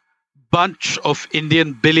entire bunch of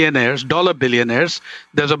Indian billionaires, dollar billionaires,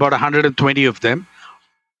 there's about 120 of them,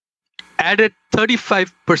 added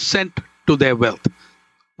 35% to their wealth,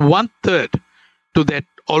 1/3 to their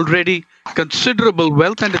already considerable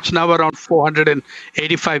wealth, and it's now around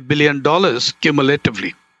 $485 billion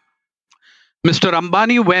cumulatively. Mr.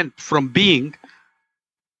 Ambani went from being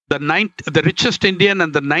the richest Indian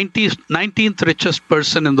and the 19th richest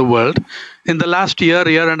person in the world. In the last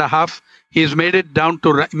year and a half, he's made it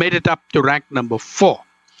up to rank number 4.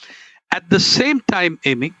 At the same time,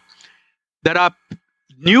 Amy, there are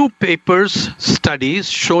new papers,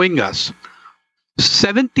 studies showing us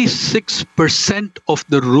 76% of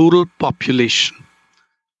the rural population,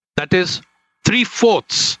 that is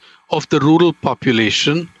 3/4 of the rural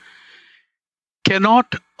population,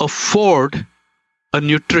 cannot afford a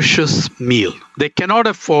nutritious meal. They cannot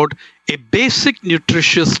afford a basic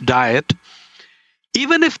nutritious diet,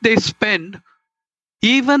 even if they spend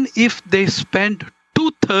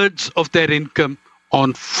 2/3 of their income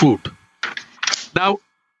on food. Now,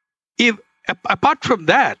 apart from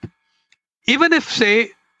that, even if,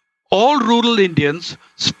 say, all rural Indians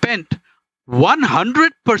spent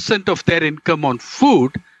 100% of their income on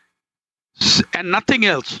food and nothing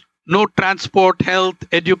else, no transport, health,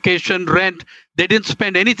 education, rent, they didn't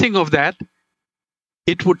spend anything of that,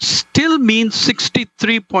 it would still mean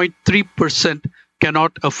 63.3%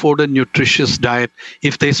 cannot afford a nutritious diet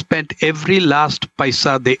if they spent every last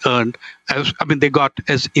paisa they earned, they got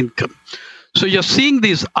as income. So you're seeing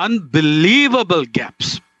these unbelievable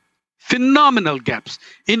gaps. Phenomenal gaps.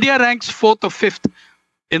 India ranks 4th or 5th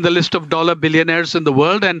in the list of dollar billionaires in the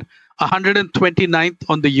world and 129th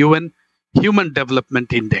on the UN Human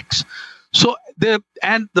Development Index. So the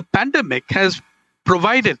pandemic has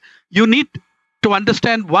provided, you need to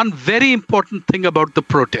understand one very important thing about the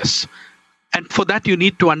protests. And for that, you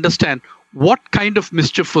need to understand what kind of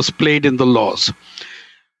mischief was played in the laws.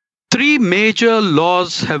 3 major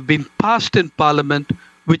laws have been passed in Parliament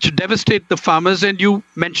which devastate the farmers, and you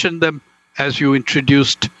mentioned them as you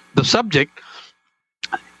introduced the subject.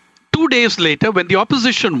 2 days later, when the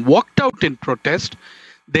opposition walked out in protest,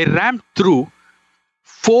 they rammed through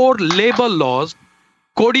 4 labor laws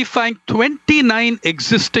codifying 29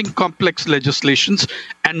 existing complex legislations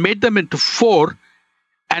and made them into 4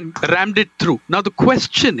 and rammed it through. Now, the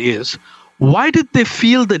question is, why did they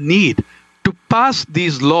feel the need to pass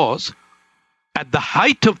these laws at the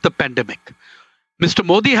height of the pandemic? Mr.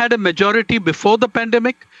 Modi had a majority before the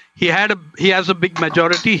pandemic. He has a big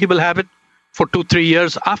majority. He will have it for 2-3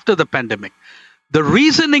 years after the pandemic. The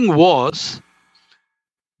reasoning was,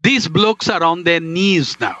 these blokes are on their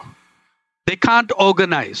knees now. They can't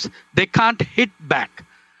organize. They can't hit back.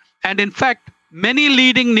 And in fact, many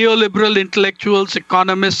leading neoliberal intellectuals,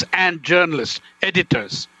 economists, and journalists,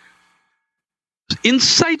 editors,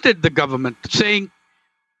 incited the government, saying,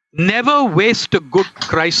 never waste a good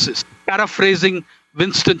crisis. Paraphrasing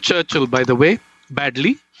Winston Churchill, by the way,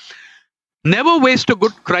 badly. Never waste a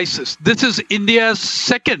good crisis. This is India's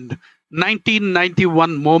second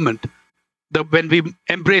 1991 moment when we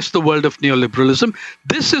embrace the world of neoliberalism.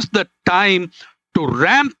 This is the time to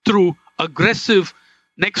ramp through aggressive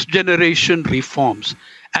next generation reforms.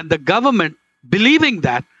 And the government, believing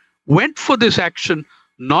that, went for this action,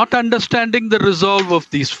 not understanding the resolve of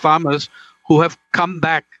these farmers who have come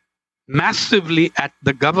back massively at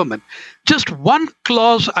the government. Just one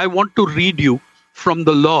clause I want to read you from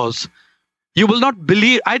the laws. You will not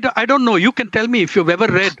believe, I don't know, you can tell me if you've ever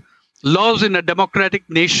read laws in a democratic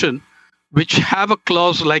nation which have a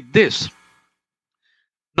clause like this.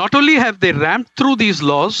 Not only have they ramped through these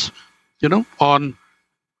laws, on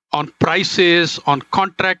prices, on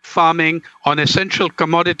contract farming, on essential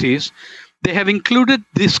commodities, they have included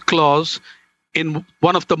this clause in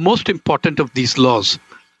one of the most important of these laws.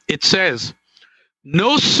 It says,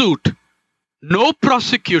 no suit, no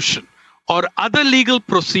prosecution, or other legal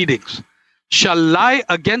proceedings shall lie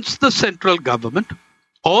against the central government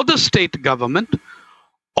or the state government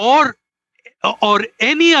or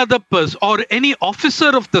any other person or any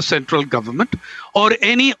officer of the central government or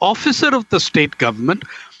any officer of the state government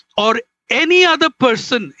or any other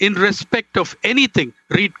person in respect of anything,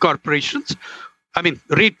 read corporations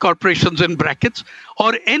in brackets,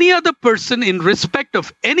 or any other person in respect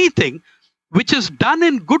of anything which is done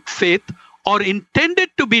in good faith or intended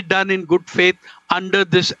to be done in good faith under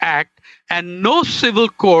this act, and no civil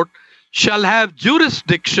court shall have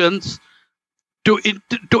jurisdictions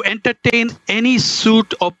to entertain any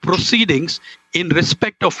suit or proceedings in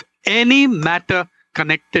respect of any matter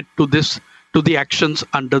connected to the actions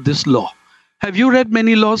under this law. Have you read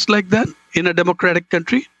many laws like that in a democratic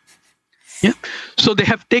country? Yeah. So they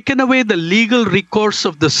have taken away the legal recourse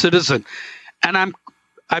of the citizen. And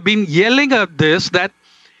I've been yelling at this, that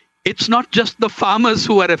it's not just the farmers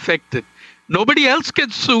who are affected. Nobody else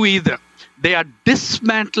can sue either. They are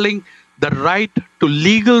dismantling the right to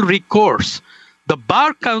legal recourse. The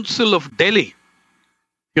Bar Council of Delhi,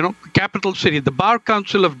 capital city, the Bar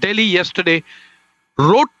Council of Delhi yesterday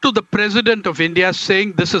wrote to the President of India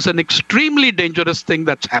saying this is an extremely dangerous thing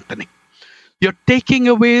that's happening. You're taking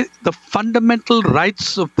away the fundamental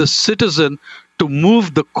rights of the citizen to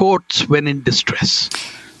move the courts when in distress.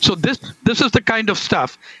 So this is the kind of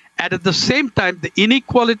stuff. And at the same time, the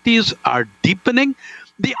inequalities are deepening.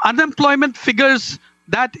 The unemployment figures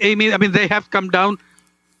that, Amy, they have come down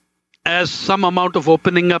as some amount of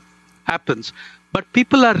opening up happens. But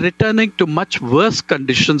people are returning to much worse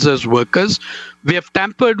conditions as workers. We have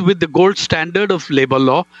tampered with the gold standard of labor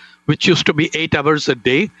law, which used to be 8 hours a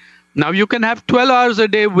day. Now you can have 12 hours a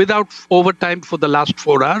day without overtime for the last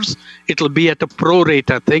 4 hours. It'll be at a pro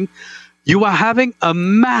rata thing. You are having a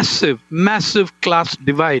massive, massive class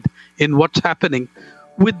divide in what's happening,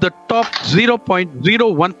 with the top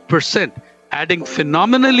 0.01% adding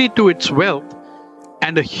phenomenally to its wealth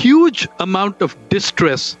and a huge amount of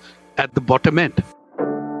distress at the bottom end.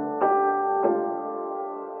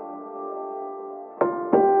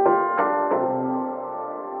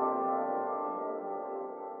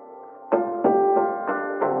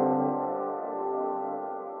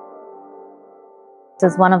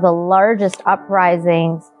 Is one of the largest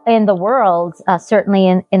uprisings in the world, certainly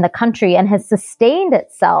in the country, and has sustained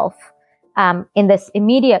itself in this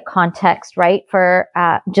immediate context, right? For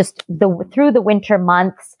through the winter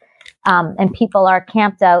months, and people are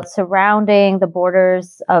camped out surrounding the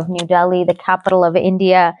borders of New Delhi, the capital of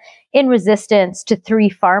India, in resistance to 3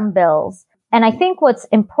 farm bills. And I think what's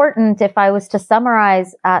important, if I was to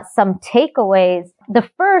summarize some takeaways, the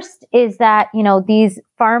first is that, these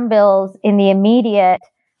farm bills in the immediate,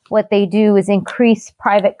 what they do is increase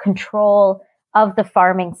private control of the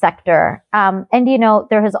farming sector.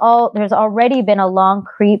 There's already been a long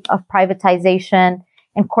creep of privatization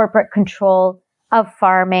and corporate control of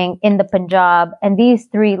farming in the Punjab. And these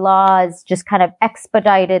 3 laws just kind of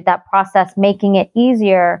expedited that process, making it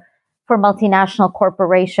easier for multinational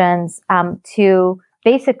corporations to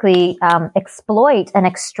basically exploit and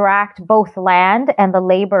extract both land and the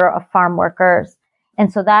labor of farm workers.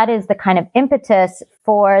 And so that is the kind of impetus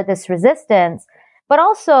for this resistance. But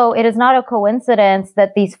also, it is not a coincidence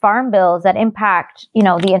that these farm bills that impact,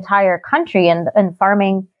 the entire country and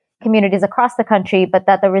farming communities across the country, but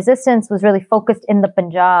that the resistance was really focused in the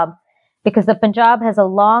Punjab, because the Punjab has a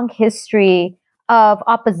long history of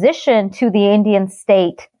opposition to the Indian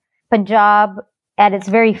state. Punjab, at its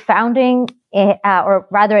very founding,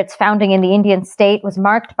 its founding in the Indian state, was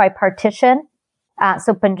marked by partition.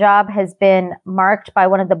 So Punjab has been marked by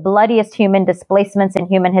one of the bloodiest human displacements in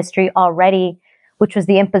human history already, which was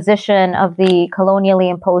the imposition of the colonially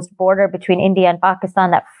imposed border between India and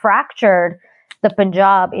Pakistan that fractured the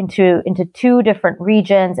Punjab into 2 different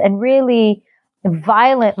regions and really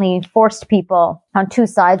violently forced people on 2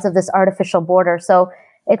 sides of this artificial border. So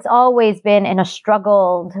it's always been in a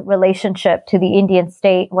struggled relationship to the Indian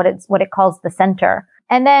state, what it calls the center.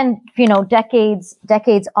 And then, decades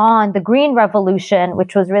on, the Green Revolution,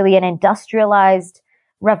 which was really an industrialized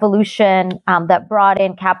revolution that brought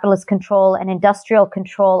in capitalist control and industrial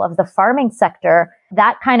control of the farming sector,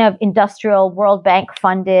 that kind of industrial World Bank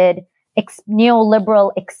funded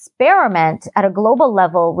neoliberal experiment at a global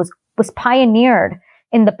level was pioneered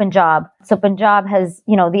in the Punjab. So Punjab has,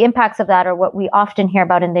 the impacts of that are what we often hear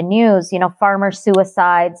about in the news, farmer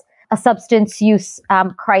suicides, a substance use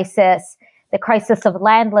crisis, the crisis of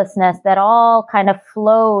landlessness, that all kind of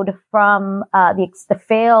flowed from the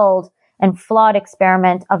failed and flawed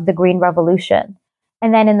experiment of the Green Revolution.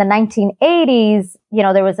 And then in the 1980s,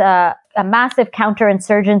 there was a massive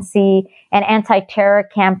counterinsurgency and anti-terror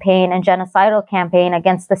campaign and genocidal campaign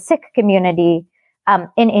against the Sikh community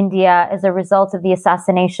in India as a result of the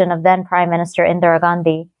assassination of then Prime Minister Indira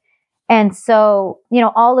Gandhi. And so,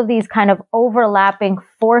 all of these kind of overlapping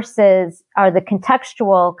forces are the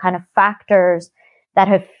contextual kind of factors that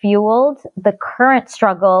have fueled the current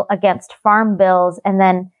struggle against farm bills. And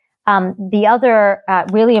then the other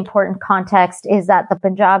really important context is that the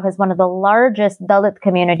Punjab has one of the largest Dalit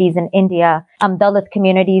communities in India, Dalit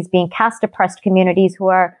communities being caste oppressed communities who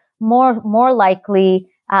are more likely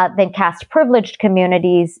than caste privileged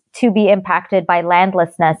communities to be impacted by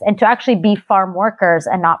landlessness and to actually be farm workers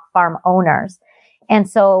and not farm owners. And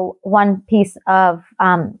so one piece of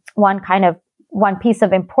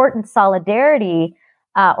important solidarity,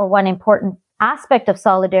 or one important aspect of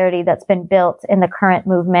solidarity that's been built in the current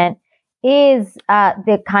movement is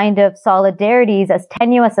the kind of solidarities, as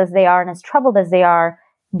tenuous as they are and as troubled as they are,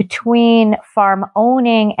 between farm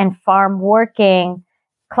owning and farm working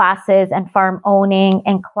classes and farm owning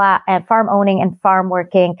and farm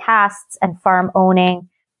working castes and farm owning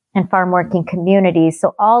and farm working communities.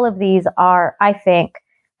 So all of these are, I think,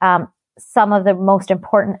 some of the most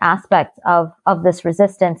important aspects of this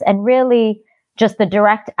resistance, and really just the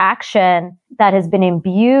direct action that has been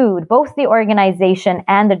imbued, both the organization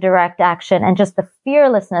and the direct action, and just the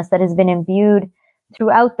fearlessness that has been imbued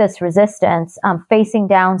throughout this resistance, facing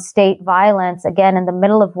down state violence, again, in the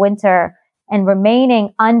middle of winter, and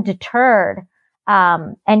remaining undeterred,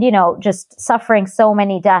 and, just suffering so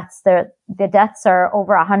many deaths. The deaths are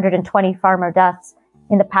over 120 farmer deaths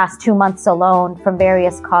in the past 2 months alone from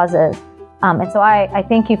various causes. And so I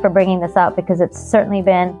thank you for bringing this up, because it's certainly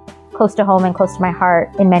been close to home and close to my heart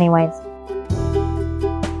in many ways.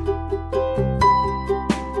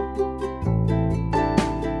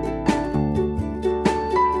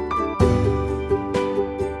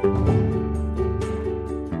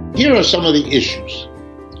 Here are some of the issues.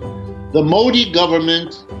 The Modi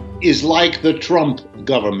government is like the Trump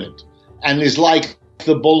government and is like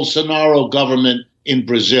the Bolsonaro government in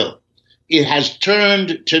Brazil. It has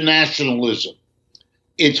turned to nationalism.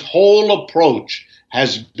 Its whole approach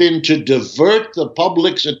has been to divert the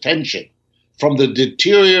public's attention from the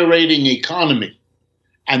deteriorating economy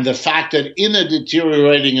and the fact that in a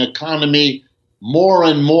deteriorating economy, more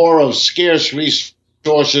and more of scarce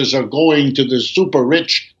resources are going to the super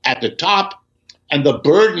rich at the top, and the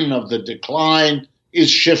burden of the decline is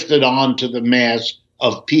shifted on to the mass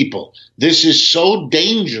of people. This is so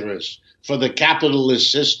dangerous for the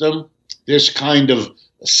capitalist system, this kind of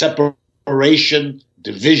separation,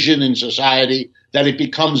 division in society, that it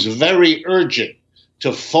becomes very urgent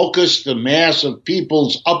to focus the mass of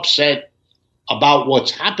people's upset about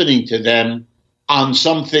what's happening to them on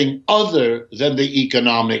something other than the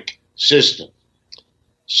economic system.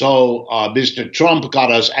 So Mr. Trump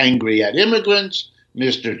got us angry at immigrants.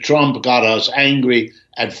 Mr. Trump got us angry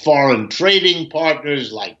at foreign trading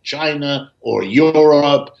partners like China or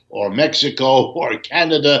Europe or Mexico or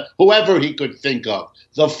Canada, whoever he could think of,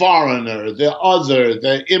 the foreigner, the other,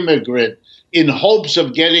 the immigrant, in hopes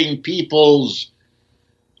of getting people's,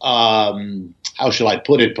 how shall I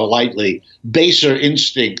put it politely, baser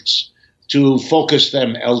instincts to focus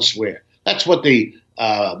them elsewhere. That's what the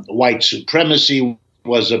white supremacy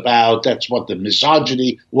was about. That's what the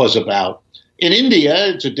misogyny was about. In India,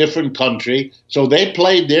 it's a different country, so they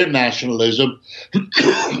played their nationalism,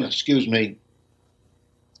 excuse me,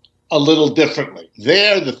 a little differently.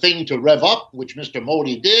 There, the thing to rev up, which Mr.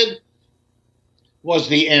 Modi did, was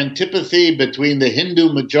the antipathy between the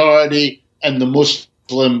Hindu majority and the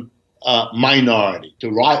Muslim minority,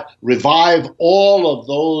 to revive all of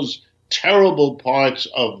those terrible parts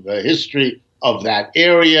of the history of that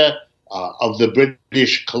area, of the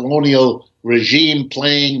British colonial regime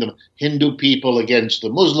playing the Hindu people against the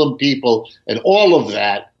Muslim people and all of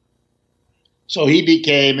that. So he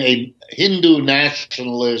became a Hindu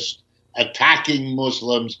nationalist, attacking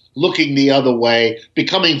Muslims, looking the other way,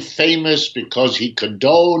 becoming famous because he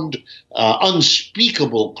condoned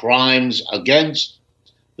unspeakable crimes against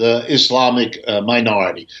the Islamic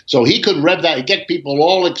minority. So he could rev that, get people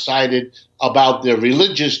all excited about their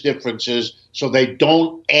religious differences so they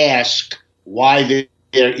don't ask why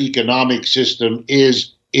their economic system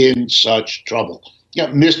is in such trouble.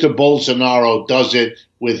 Mr. Bolsonaro does it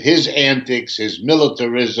with his antics, his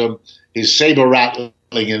militarism, his saber rattling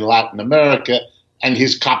in Latin America, and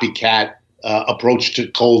his copycat approach to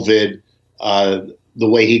COVID, the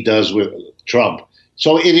way he does with Trump.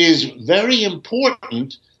 So it is very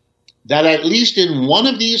important that at least in one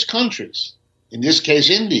of these countries, in this case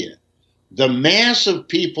India, the mass of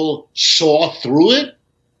people saw through it,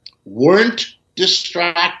 weren't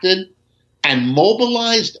distracted, and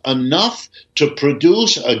mobilized enough to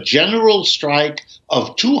produce a general strike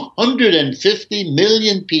of 250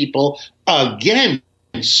 million people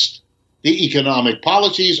against the economic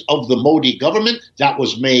policies of the Modi government. That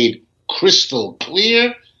was made crystal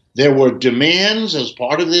clear. There were demands as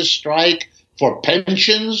part of this strike for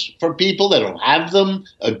pensions for people that don't have them,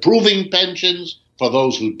 improving pensions for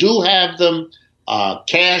those who do have them,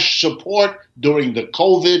 cash support during the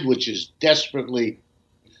COVID, which is desperately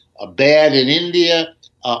bad in India,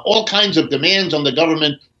 all kinds of demands on the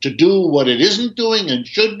government to do what it isn't doing and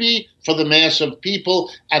should be for the mass of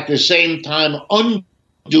people, at the same time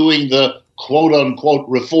undoing the quote-unquote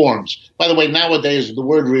reforms. By the way, nowadays the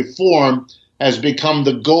word reform has become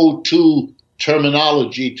the go-to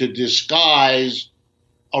terminology to disguise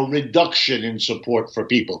a reduction in support for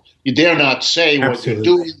people. You dare not say what you're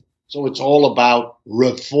doing, so it's all about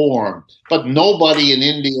reform. But nobody in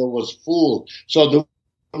India was fooled. So the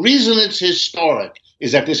reason it's historic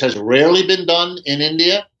is that this has rarely been done in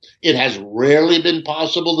India. It has rarely been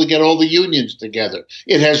possible to get all the unions together.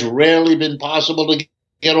 It has rarely been possible to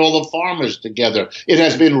get all the farmers together. It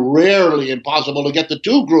has been rarely impossible to get the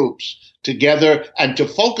two groups together and to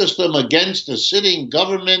focus them against a sitting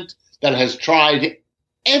government that has tried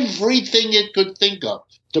everything it could think of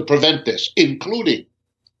to prevent this, including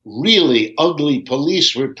really ugly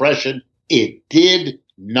police repression. It did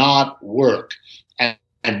not work.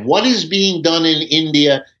 And what is being done in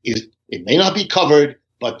India is, it may not be covered,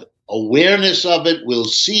 but awareness of it will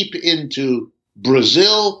seep into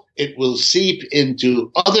Brazil. It will seep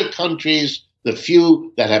into other countries, the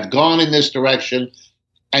few that have gone in this direction.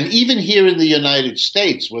 And even here in the United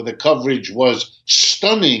States, where the coverage was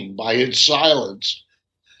stunning by its silence,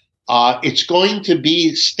 it's going to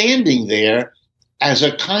be standing there as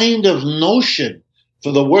a kind of notion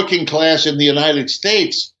for the working class in the United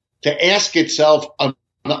States to ask itself an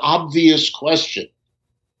obvious question.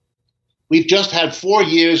 We've just had 4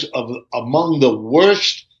 years of among the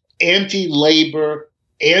worst anti-labor,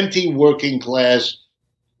 anti-working class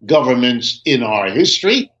governments in our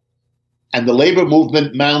history, and the labor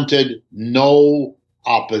movement mounted no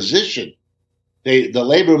opposition. The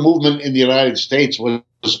labor movement in the United States was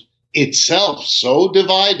itself so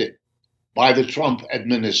divided by the Trump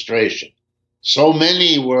administration. So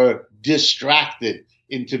many were distracted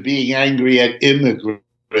into being angry at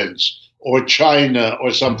immigrants or China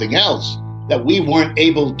or something else that we weren't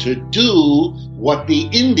able to do what the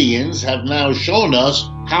Indians have now shown us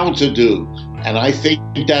how to do. And I think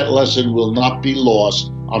that lesson will not be lost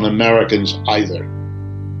on Americans either.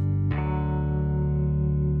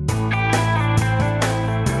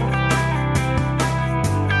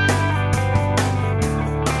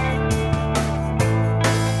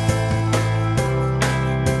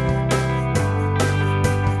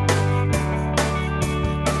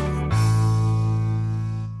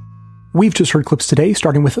 We've just heard clips today,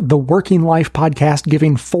 starting with the Working Life podcast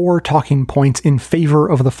giving 4 talking points in favor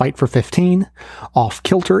of the fight for 15. Off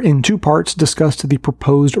Kilter in 2 parts discussed the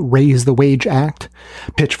proposed Raise the Wage Act.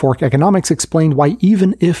 Pitchfork Economics explained why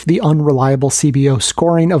even if the unreliable CBO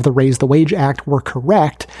scoring of the Raise the Wage Act were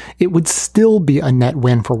correct, it would still be a net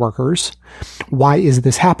win for workers. Why is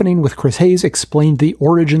this happening? With Chris Hayes explained the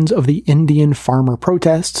origins of the Indian farmer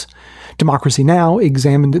protests. Democracy Now!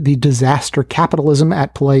 Examined the disaster capitalism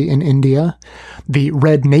at play in India. The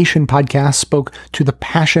Red Nation podcast spoke to the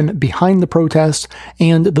passion behind the protests,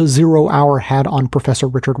 and the 0 Hour had on Professor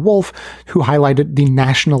Richard Wolff, who highlighted the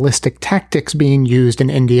nationalistic tactics being used in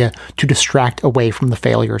India to distract away from the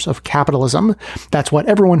failures of capitalism. That's what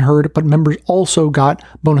everyone heard, but members also got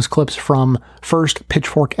bonus clips from, first,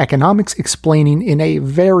 Pitchfork Economics explaining in a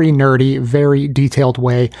very nerdy, very detailed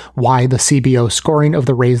way why the CBO scoring of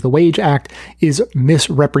the Raise the Wage Act is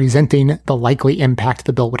misrepresenting the likely impact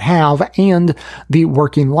the bill would have, and the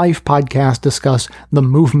Working Life podcast discussed the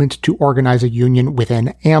movement to organize a union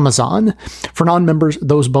within Amazon. For non-members,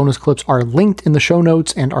 those bonus clips are linked in the show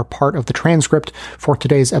notes and are part of the transcript for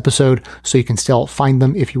today's episode, so you can still find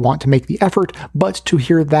them if you want to make the effort. But to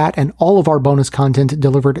hear that and all of our bonus content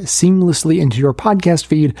delivered seamlessly into your podcast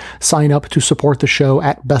feed, sign up to support the show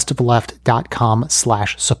at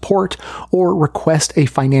bestoftheleft.com/support, or request a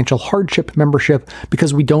financial hardship membership,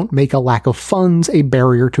 because we don't make a lack of funds a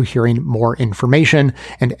barrier to hearing more information,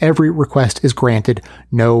 and every request is granted,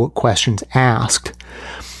 no questions asked.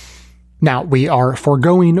 Now, we are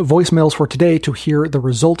foregoing voicemails for today to hear the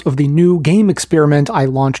result of the new game experiment I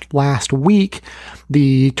launched last week.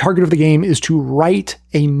 The target of the game is to write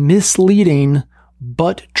a misleading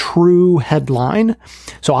but true headline.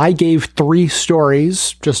 So I gave 3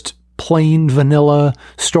 stories, just plain vanilla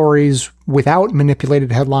stories without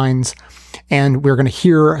manipulated headlines, and we're going to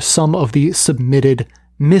hear some of the submitted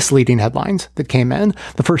misleading headlines that came in.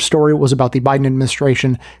 The first story was about the Biden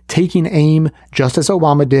administration taking aim, just as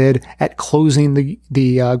Obama did, at closing the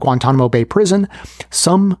Guantanamo Bay prison.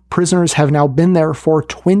 Some prisoners have now been there for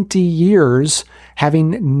 20 years,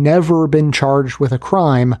 having never been charged with a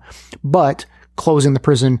crime, but closing the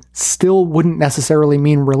prison still wouldn't necessarily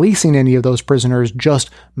mean releasing any of those prisoners, just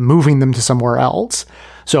moving them to somewhere else.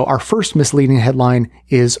 So our first misleading headline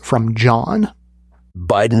is from John.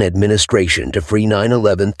 Biden administration to free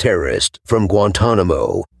 9/11 terrorist from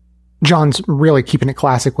Guantanamo. John's really keeping it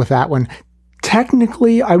classic with that one.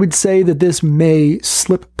 Technically, I would say that this may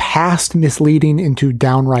slip past misleading into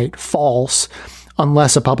downright false,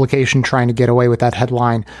 unless a publication trying to get away with that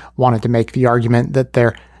headline wanted to make the argument that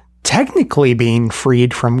they're technically being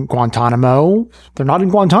freed from Guantanamo. They're not in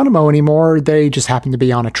Guantanamo anymore. They just happen to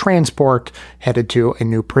be on a transport headed to a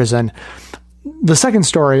new prison. The second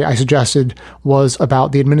story I suggested was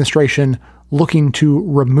about the administration looking to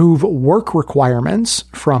remove work requirements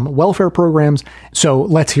from welfare programs. So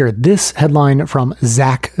let's hear this headline from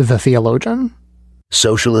Zach the Theologian.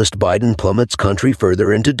 Socialist Biden plummets country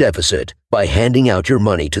further into deficit by handing out your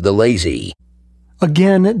money to the lazy.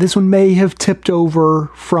 Again, this one may have tipped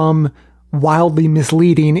over from wildly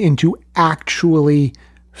misleading into actually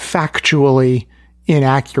factually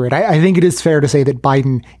inaccurate. I think it is fair to say that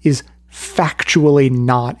Biden is factually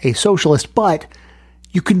not a socialist, but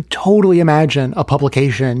you can totally imagine a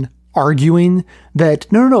publication arguing that,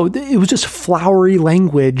 no, it was just flowery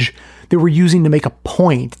language they were using to make a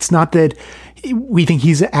point. It's not that we think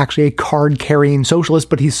he's actually a card-carrying socialist,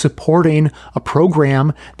 but he's supporting a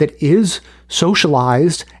program that is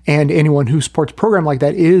socialized, and anyone who supports a program like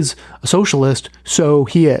that is a socialist, so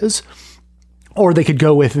he is. Or they could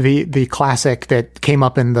go with the classic that came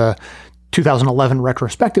up in the 2011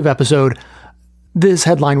 retrospective episode. This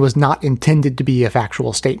headline was not intended to be a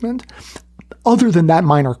factual statement. Other than that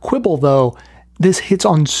minor quibble, though, this hits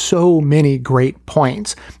on so many great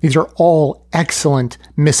points. These are all excellent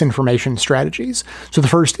misinformation strategies. So the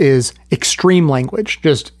first is extreme language,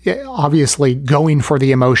 just obviously going for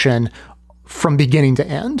the emotion from beginning to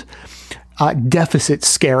end. Deficit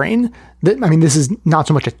scaring. This is not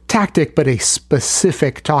so much a tactic, but a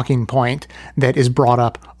specific talking point that is brought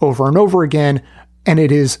up over and over again, and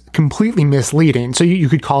it is completely misleading. So you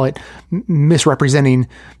could call it misrepresenting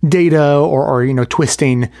data or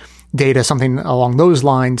twisting data, something along those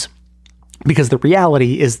lines, because the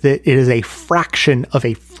reality is that it is a fraction of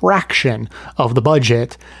the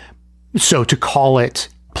budget. So to call it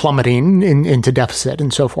plummeting into deficit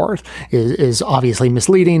and so forth is obviously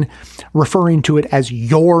misleading. Referring to it as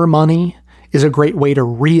your money is a great way to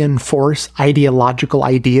reinforce ideological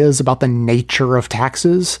ideas about the nature of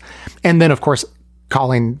taxes. And then, of course,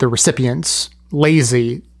 calling the recipients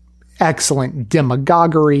lazy, excellent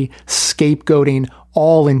demagoguery, scapegoating,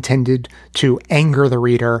 all intended to anger the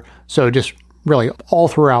reader. So just really all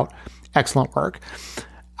throughout, excellent work.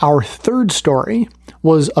 Our third story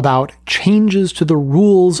was about changes to the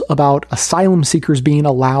rules about asylum seekers being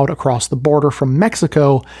allowed across the border from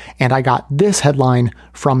Mexico, and I got this headline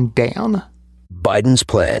from Dan. Biden's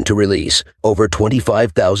plan to release over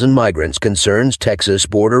 25,000 migrants concerns Texas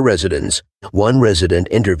border residents. One resident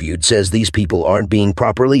interviewed says these people aren't being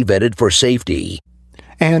properly vetted for safety.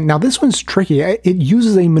 And now this one's tricky. It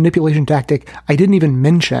uses a manipulation tactic I didn't even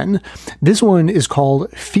mention. This one is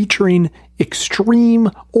called featuring extreme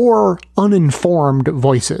or uninformed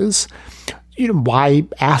voices. Why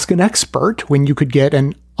ask an expert when you could get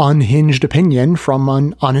an unhinged opinion from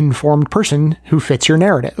an uninformed person who fits your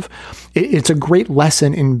narrative? It's a great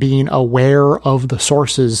lesson in being aware of the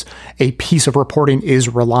sources a piece of reporting is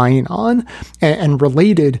relying on, and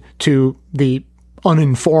related to the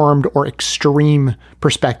uninformed or extreme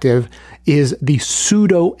perspective is the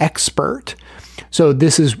pseudo-expert. So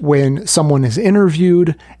this is when someone is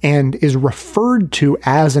interviewed and is referred to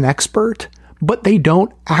as an expert, but they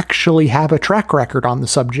don't actually have a track record on the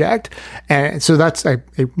subject. And so that's a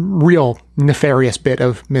real nefarious bit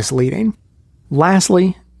of misleading.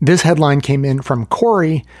 Lastly, this headline came in from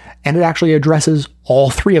Corey, and it actually addresses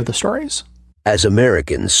all three of the stories. As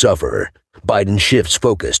Americans suffer, Biden shifts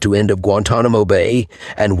focus to end of Guantanamo Bay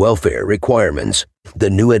and welfare requirements. The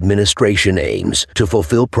new administration aims to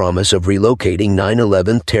fulfill promise of relocating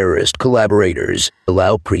 9/11 terrorist collaborators,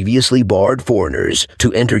 allow previously barred foreigners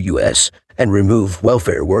to enter U.S., and remove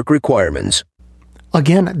welfare work requirements.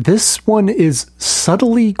 Again, this one is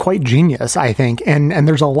subtly quite genius, I think, and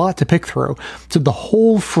there's a lot to pick through. So the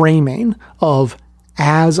whole framing of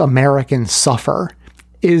as Americans suffer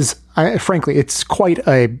is, frankly, it's quite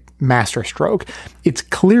a masterstroke. It's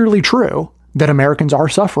clearly true that Americans are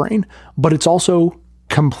suffering, but it's also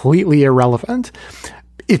completely irrelevant.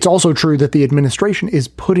 It's also true that the administration is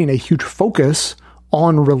putting a huge focus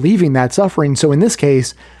on relieving that suffering. So in this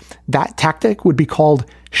case, that tactic would be called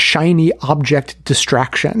shiny object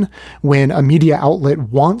distraction, when a media outlet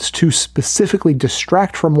wants to specifically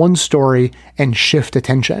distract from one story and shift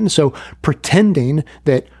attention. So pretending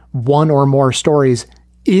that one or more stories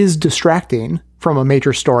is distracting from a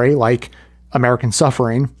major story like American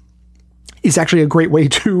suffering is actually a great way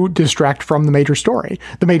to distract from the major story.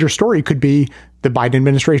 The major story could be the Biden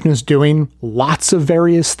administration is doing lots of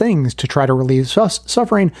various things to try to relieve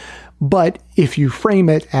suffering. But if you frame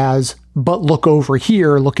it as, but look over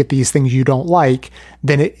here, look at these things you don't like,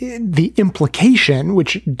 then the implication,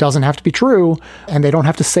 which doesn't have to be true, and they don't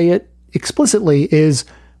have to say it explicitly, is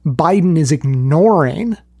Biden is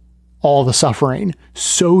ignoring all the suffering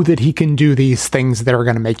so that he can do these things that are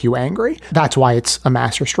going to make you angry. That's why it's a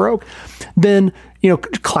masterstroke. Then,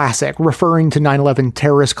 classic, referring to 9/11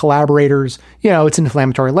 terrorist collaborators, it's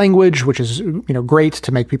inflammatory language, which is, great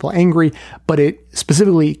to make people angry, but it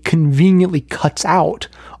specifically conveniently cuts out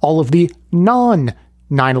all of the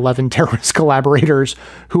non-9/11 terrorist collaborators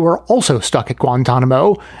who are also stuck at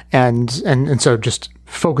Guantanamo. And so just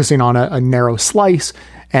focusing on a narrow slice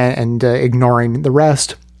and ignoring the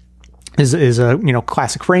rest is a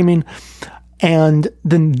classic framing. And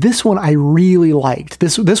then this one I really liked.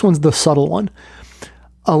 This one's the subtle one.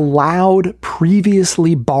 Allowed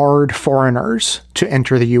previously barred foreigners to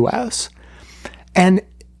enter the U.S. And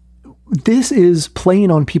this is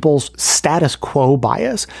playing on people's status quo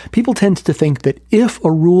bias. People tend to think that if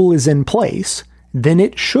a rule is in place, then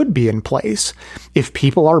it should be in place. If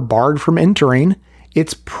people are barred from entering,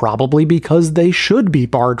 it's probably because they should be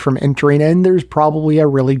barred from entering, and there's probably a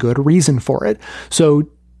really good reason for it. So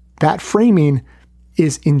that framing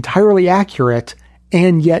is entirely accurate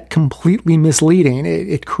and yet completely misleading.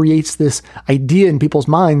 It creates this idea in people's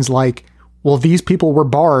minds like, well, these people were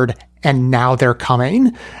barred and now they're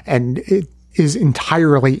coming. And it is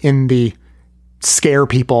entirely in the scare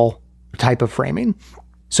people type of framing.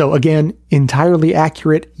 So again, entirely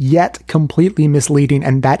accurate, yet completely misleading,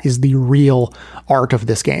 and that is the real art of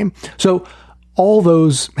this game. So all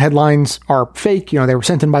those headlines are fake. They were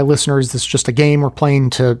sent in by listeners. This is just a game we're playing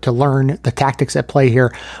to learn the tactics at play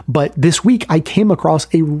here. But this week, I came across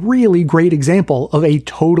a really great example of a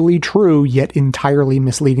totally true, yet entirely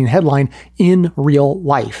misleading headline in real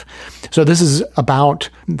life. So this is about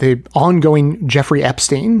the ongoing Jeffrey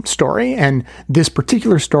Epstein story. And this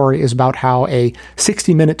particular story is about how a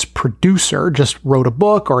 60 Minutes producer just wrote a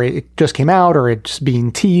book, or it just came out, or it's being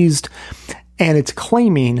teased. And it's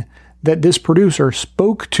claiming that this producer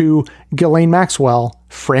spoke to Ghislaine Maxwell,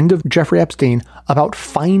 friend of Jeffrey Epstein, about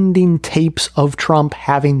finding tapes of Trump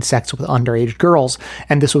having sex with underage girls.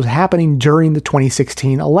 And this was happening during the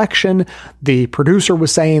 2016 election. The producer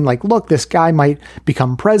was saying, look, this guy might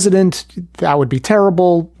become president. That would be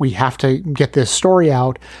terrible. We have to get this story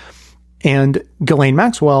out. And Ghislaine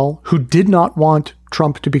Maxwell, who did not want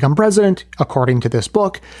Trump to become president, according to this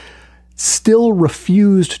book, still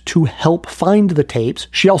refused to help find the tapes.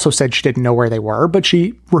 She also said she didn't know where they were, but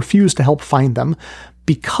she refused to help find them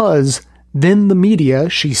because then the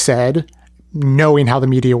media, she said, knowing how the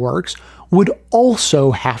media works, would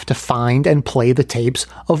also have to find and play the tapes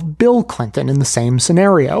of Bill Clinton in the same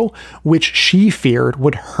scenario, which she feared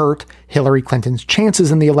would hurt Hillary Clinton's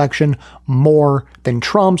chances in the election more than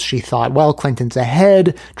Trump's. She thought, well, Clinton's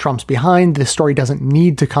ahead, Trump's behind, this story doesn't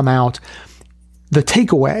need to come out. The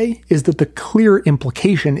takeaway is that the clear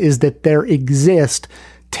implication is that there exist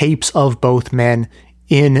tapes of both men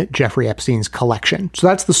in Jeffrey Epstein's collection. So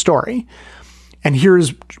that's the story. And here's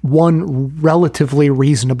one relatively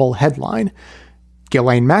reasonable headline.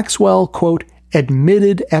 Ghislaine Maxwell, quote,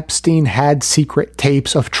 admitted Epstein had secret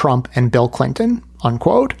tapes of Trump and Bill Clinton,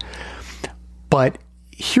 unquote. But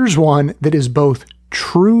here's one that is both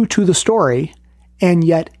true to the story and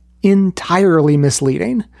yet entirely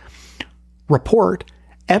misleading. Report,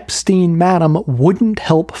 Epstein Madam wouldn't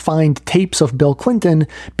help find tapes of Bill Clinton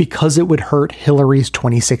because it would hurt Hillary's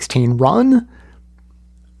 2016 run.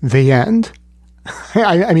 The end.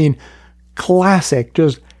 I mean, classic,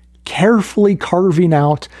 just carefully carving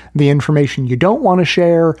out the information you don't want to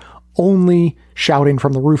share, only shouting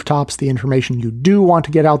from the rooftops the information you do want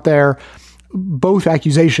to get out there. Both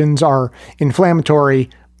accusations are inflammatory,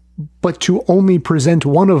 but to only present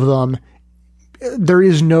one of them, there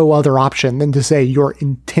is no other option than to say you're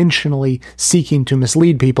intentionally seeking to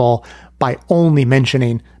mislead people by only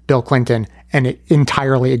mentioning Bill Clinton and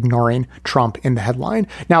entirely ignoring Trump in the headline.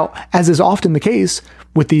 Now, as is often the case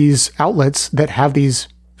with these outlets that have these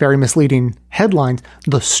very misleading headlines,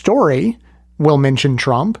 the story will mention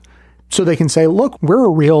Trump so they can say, look, we're a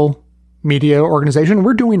real media organization.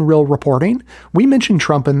 We're doing real reporting. We mentioned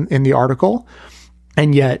Trump in the article,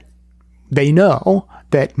 and yet they know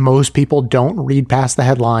that most people don't read past the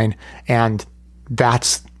headline, and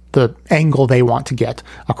that's the angle they want to get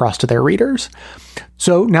across to their readers.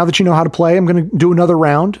 So now that you know how to play, I'm going to do another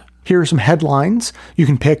round. Here are some headlines. You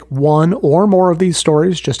can pick one or more of these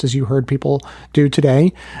stories, just as you heard people do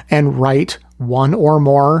today, and write one or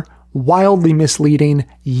more wildly misleading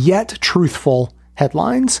yet truthful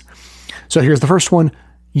headlines. So here's the first one.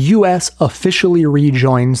 U.S. officially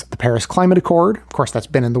rejoins the Paris Climate Accord. Of course, that's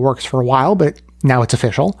been in the works for a while, but now it's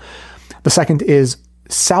official. The second is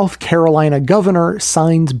South Carolina governor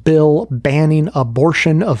signs bill banning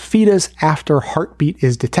abortion of fetus after heartbeat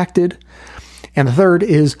is detected. And the third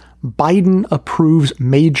is Biden approves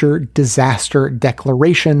major disaster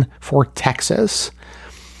declaration for Texas.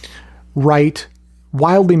 Right,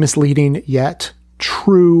 wildly misleading yet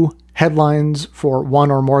true headlines for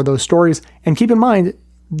one or more of those stories. And keep in mind,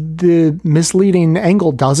 the misleading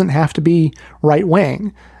angle doesn't have to be right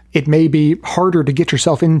wing. It may be harder to get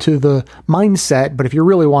yourself into the mindset, but if you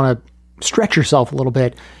really want to stretch yourself a little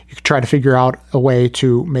bit, you could try to figure out a way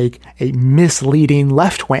to make a misleading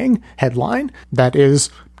left-wing headline that is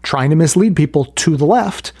trying to mislead people to the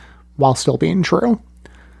left while still being true.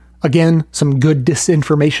 Again, some good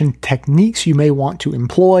disinformation techniques you may want to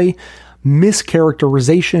employ: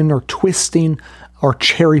 mischaracterization or twisting or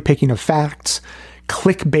cherry-picking of facts,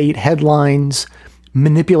 clickbait headlines,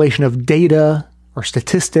 manipulation of data or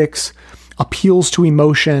statistics, appeals to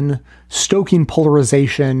emotion, stoking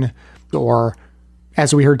polarization, or,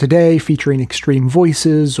 as we heard today, featuring extreme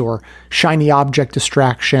voices or shiny object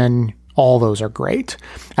distraction. All those are great.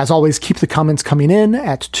 As always, keep the comments coming in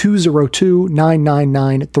at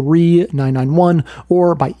 202-999-3991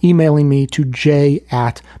 or by emailing me to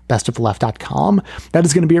j@bestoftheleft.com. That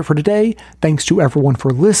is going to be it for today. Thanks to everyone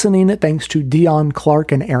for listening. Thanks to Dion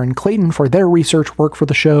Clark and Aaron Clayton for their research work for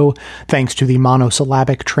the show. Thanks to the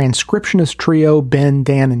monosyllabic transcriptionist trio, Ben,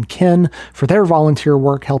 Dan, and Ken, for their volunteer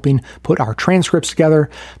work helping put our transcripts together.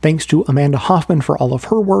 Thanks to Amanda Hoffman for all of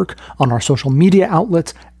her work on our social media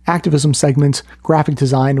outlets, activism segments, graphic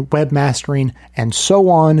design, webmastering, and so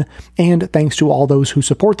on. And thanks to all those who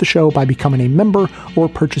support the show by becoming a member or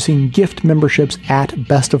purchasing gift memberships at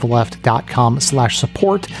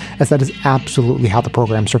bestoftheleft.com/support, as that is absolutely how the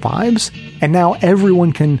program survives. And now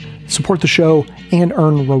everyone can support the show and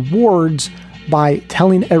earn rewards by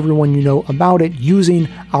telling everyone you know about it using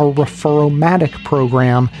our Referomatic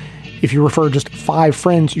program. If you refer just 5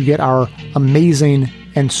 friends, you get our amazing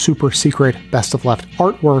and super secret Best of Left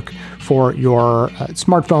artwork for your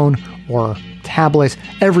smartphone or tablet.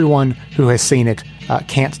 Everyone who has seen it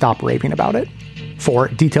can't stop raving about it. For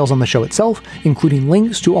details on the show itself, including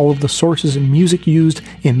links to all of the sources and music used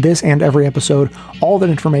in this and every episode, all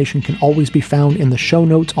that information can always be found in the show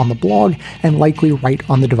notes on the blog and likely right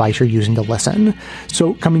on the device you're using to listen.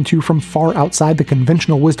 So, coming to you from far outside the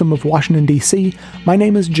conventional wisdom of Washington, D.C., my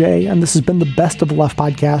name is Jay, and this has been the Best of the Left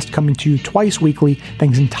podcast, coming to you twice weekly,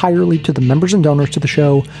 thanks entirely to the members and donors to the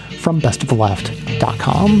show from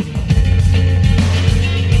bestoftheleft.com.